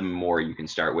 the more you can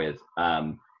start with.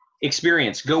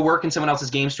 Experience. Go work in someone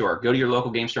else's game store. Go to your local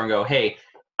game store and go, hey,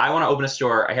 I want to open a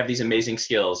store. I have these amazing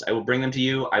skills. I will bring them to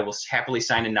you. I will happily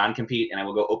sign a non-compete, and I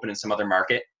will go open in some other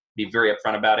market. Be very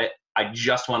upfront about it. I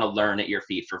just want to learn at your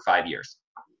feet for 5 years.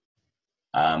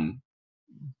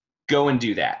 Go and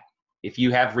do that. If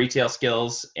you have retail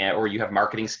skills, or you have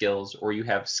marketing skills, or you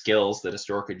have skills that a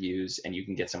store could use, and you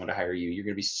can get someone to hire you, you're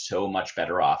going to be so much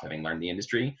better off having learned the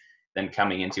industry than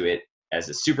coming into it as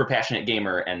a super passionate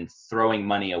gamer and throwing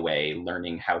money away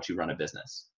learning how to run a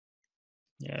business.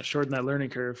 Yeah, shorten that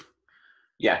learning curve.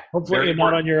 Yeah. Hopefully you're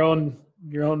not on your own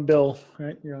bill,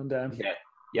 right? Your own dime.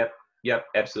 Yeah. Yep,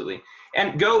 absolutely.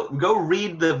 And go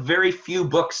read the very few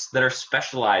books that are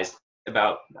specialized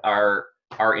about our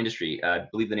our industry. I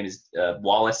believe the name is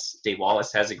Wallace. Dave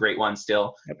Wallace has a great one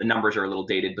still. Yep. The numbers are a little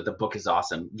dated, but the book is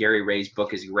awesome. Gary Ray's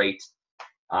book is great.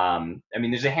 I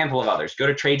mean, there's a handful of others. Go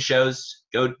to trade shows.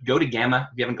 Go to Gamma.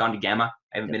 If you haven't gone to Gamma,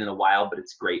 I haven't been in a while, but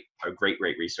it's great. A great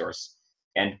resource.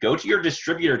 And go to your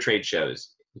distributor trade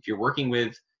shows. If you're working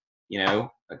with,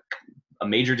 a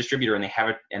major distributor and they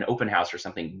have an open house or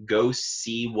something, go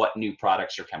see what new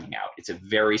products are coming out. It's a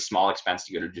very small expense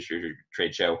to go to a distributor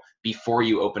trade show before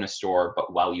you open a store,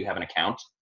 but while you have an account,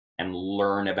 and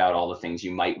learn about all the things you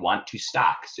might want to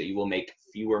stock, so you will make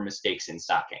fewer mistakes in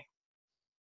stocking.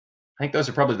 I think those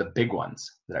are probably the big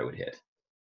ones that I would hit.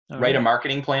 Write a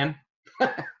marketing plan.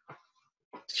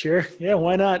 Sure. Yeah,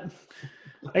 why not?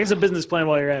 I guess a business plan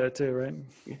while you're at it too, right?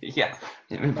 Yeah.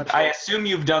 I assume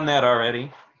you've done that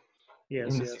already.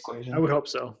 Yes. I would hope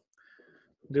so.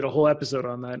 Did a whole episode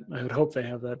on that. I would hope they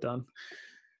have that done.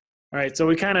 All right. So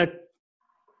we kind of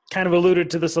alluded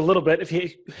to this a little bit.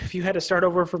 If you had to start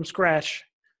over from scratch,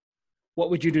 what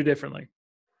would you do differently?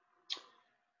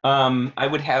 I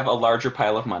would have a larger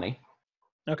pile of money.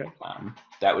 Okay.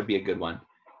 That would be a good one.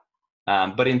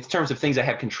 But in terms of things I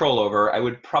have control over, I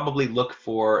would probably look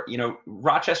for,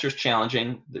 Rochester's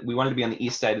challenging. We wanted to be on the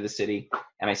east side of the city,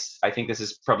 and I think this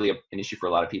is probably an issue for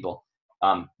a lot of people.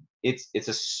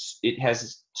 It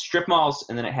has strip malls,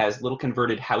 and then it has little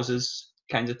converted houses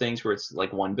kinds of things where it's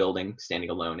like one building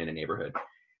standing alone in a neighborhood.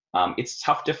 It's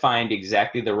tough to find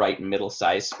exactly the right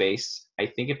middle-sized space. I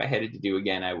think if I had it to do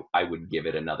again, I would give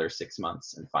it another 6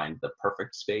 months and find the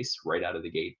perfect space right out of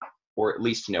the gate, or at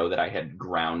least know that I had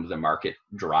ground the market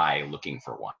dry looking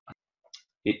for one.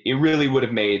 It really would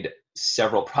have made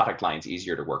several product lines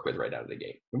easier to work with right out of the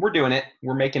gate. And we're doing it.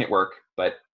 We're making it work,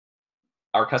 but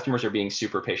our customers are being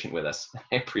super patient with us.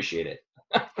 I appreciate it.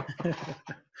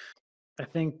 I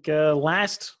think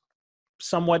last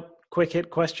somewhat quick hit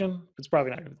question. It's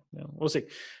probably not going to, we'll see.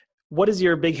 What is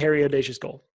your big, hairy, audacious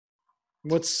goal?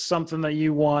 What's something that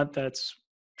you want that's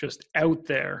just out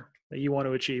there that you want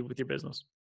to achieve with your business?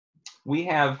 We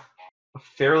have a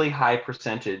fairly high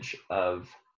percentage of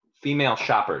female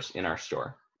shoppers in our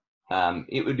store.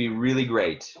 It would be really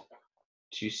great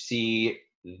to see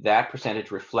that percentage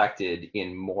reflected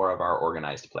in more of our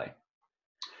organized play.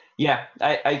 Yeah,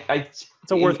 it's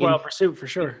a worthwhile pursuit for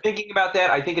sure. Thinking about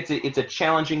that, I think it's a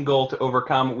challenging goal to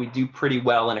overcome. We do pretty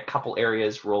well in a couple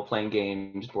areas: role-playing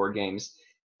games, board games.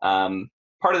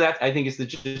 Part of that, I think, is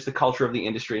just the culture of the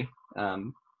industry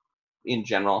in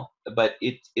general. But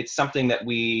it's something that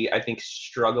we, I think,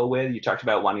 struggle with. You talked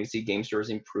about wanting to see game stores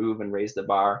improve and raise the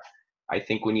bar. I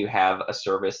think when you have a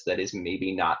service that is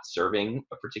maybe not serving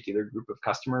a particular group of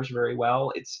customers very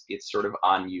well, it's sort of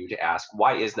on you to ask,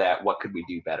 why is that? What could we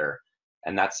do better?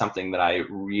 And that's something that I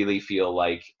really feel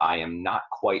like I am not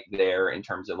quite there in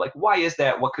terms of like, why is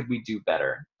that? What could we do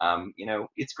better?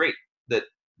 It's great that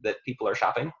people are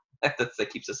shopping. That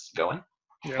keeps us going.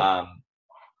 Yeah.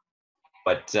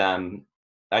 But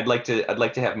I'd like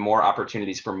to have more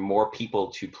opportunities for more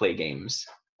people to play games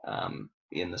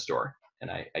in the store. And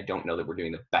I don't know that we're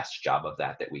doing the best job of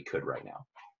that we could right now.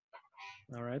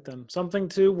 All right, then. Something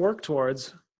to work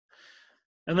towards.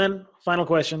 And then final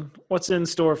question, what's in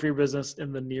store for your business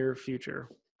in the near future?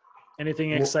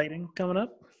 Anything exciting coming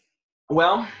up?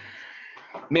 Well,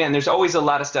 man, there's always a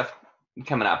lot of stuff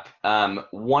coming up.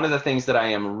 One of the things that I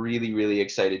am really, really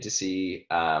excited to see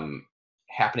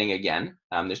happening again,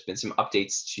 there's been some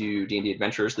updates to D&D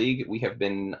Adventurers League. We have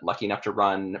been lucky enough to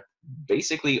run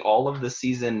basically all of the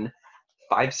season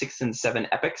 5, 6, and 7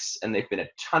 epics, and they've been a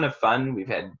ton of fun. We've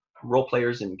had role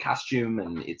players in costume,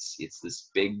 and it's this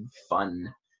big,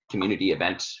 fun community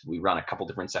event. We run a couple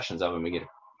different sessions of them. We get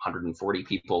 140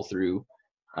 people through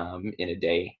in a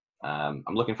day. I'm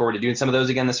looking forward to doing some of those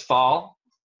again this fall.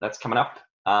 That's coming up.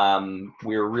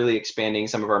 We're really expanding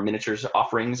some of our miniatures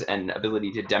offerings and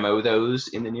ability to demo those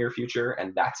in the near future,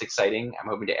 and that's exciting. I'm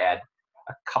hoping to add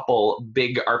a couple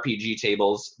big RPG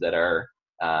tables that are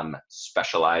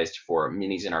specialized for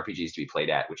minis and RPGs to be played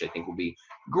at, which I think will be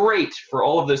great for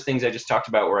all of those things I just talked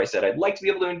about, where I said I'd like to be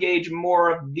able to engage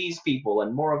more of these people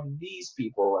and more of these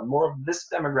people and more of this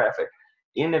demographic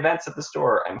in events at the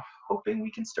store. I'm hoping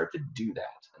we can start to do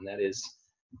that, and that is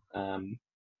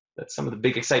that's some of the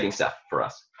big exciting stuff for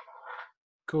us.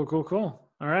 Cool.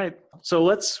 All right, so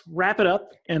let's wrap it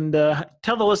up and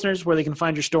tell the listeners where they can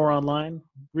find your store online,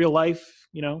 real life,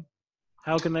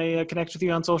 how can they connect with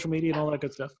you on social media and all that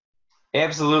good stuff?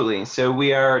 Absolutely. So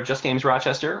we are Just Games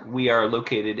Rochester. We are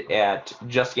located at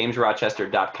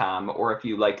justgamesrochester.com, or if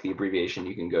you like the abbreviation,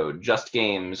 you can go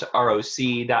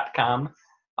justgamesroc.com.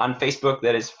 On Facebook,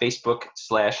 that is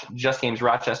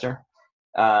Facebook/justgamesrochester.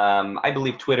 I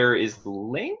believe Twitter is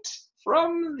linked.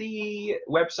 from the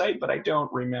website, but I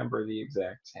don't remember the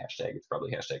exact hashtag. It's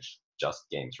probably hashtag Just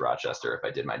Games Rochester if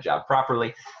I did my job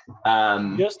properly.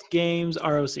 Just Games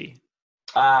ROC.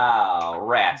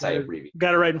 Rats, I abbreviate.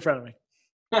 Got it right in front of me.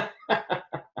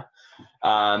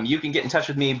 You can get in touch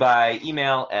with me by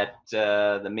email at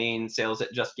the main sales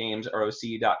at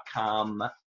justgamesroc.com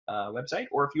website,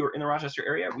 or if you're in the Rochester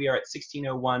area, we are at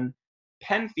 1601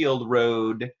 Penfield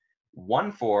Road,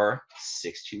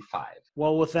 14625.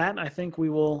 Well, with that, I think we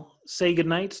will say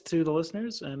goodnight to the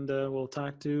listeners, and we'll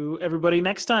talk to everybody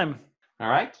next time. All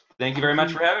right. Thank you very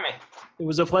much for having me. It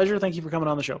was a pleasure. Thank you for coming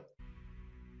on the show.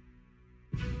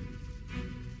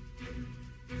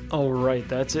 All right,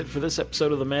 that's it for this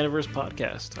episode of the Manaverse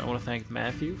Podcast. I want to thank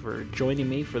Matthew for joining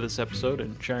me for this episode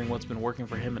and sharing what's been working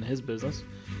for him and his business.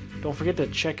 Don't forget to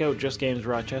check out Just Games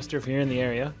Rochester if you're in the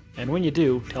area, and when you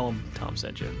do, tell them Tom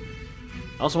sent you.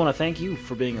 I also want to thank you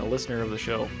for being a listener of the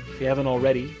show. If you haven't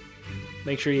already,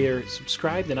 make sure you're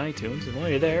subscribed in iTunes, and while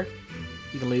you're there,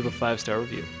 you can leave a 5-star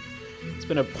review. It's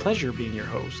been a pleasure being your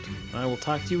host, and I will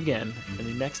talk to you again in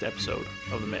the next episode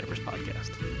of the Manaverse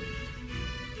Podcast.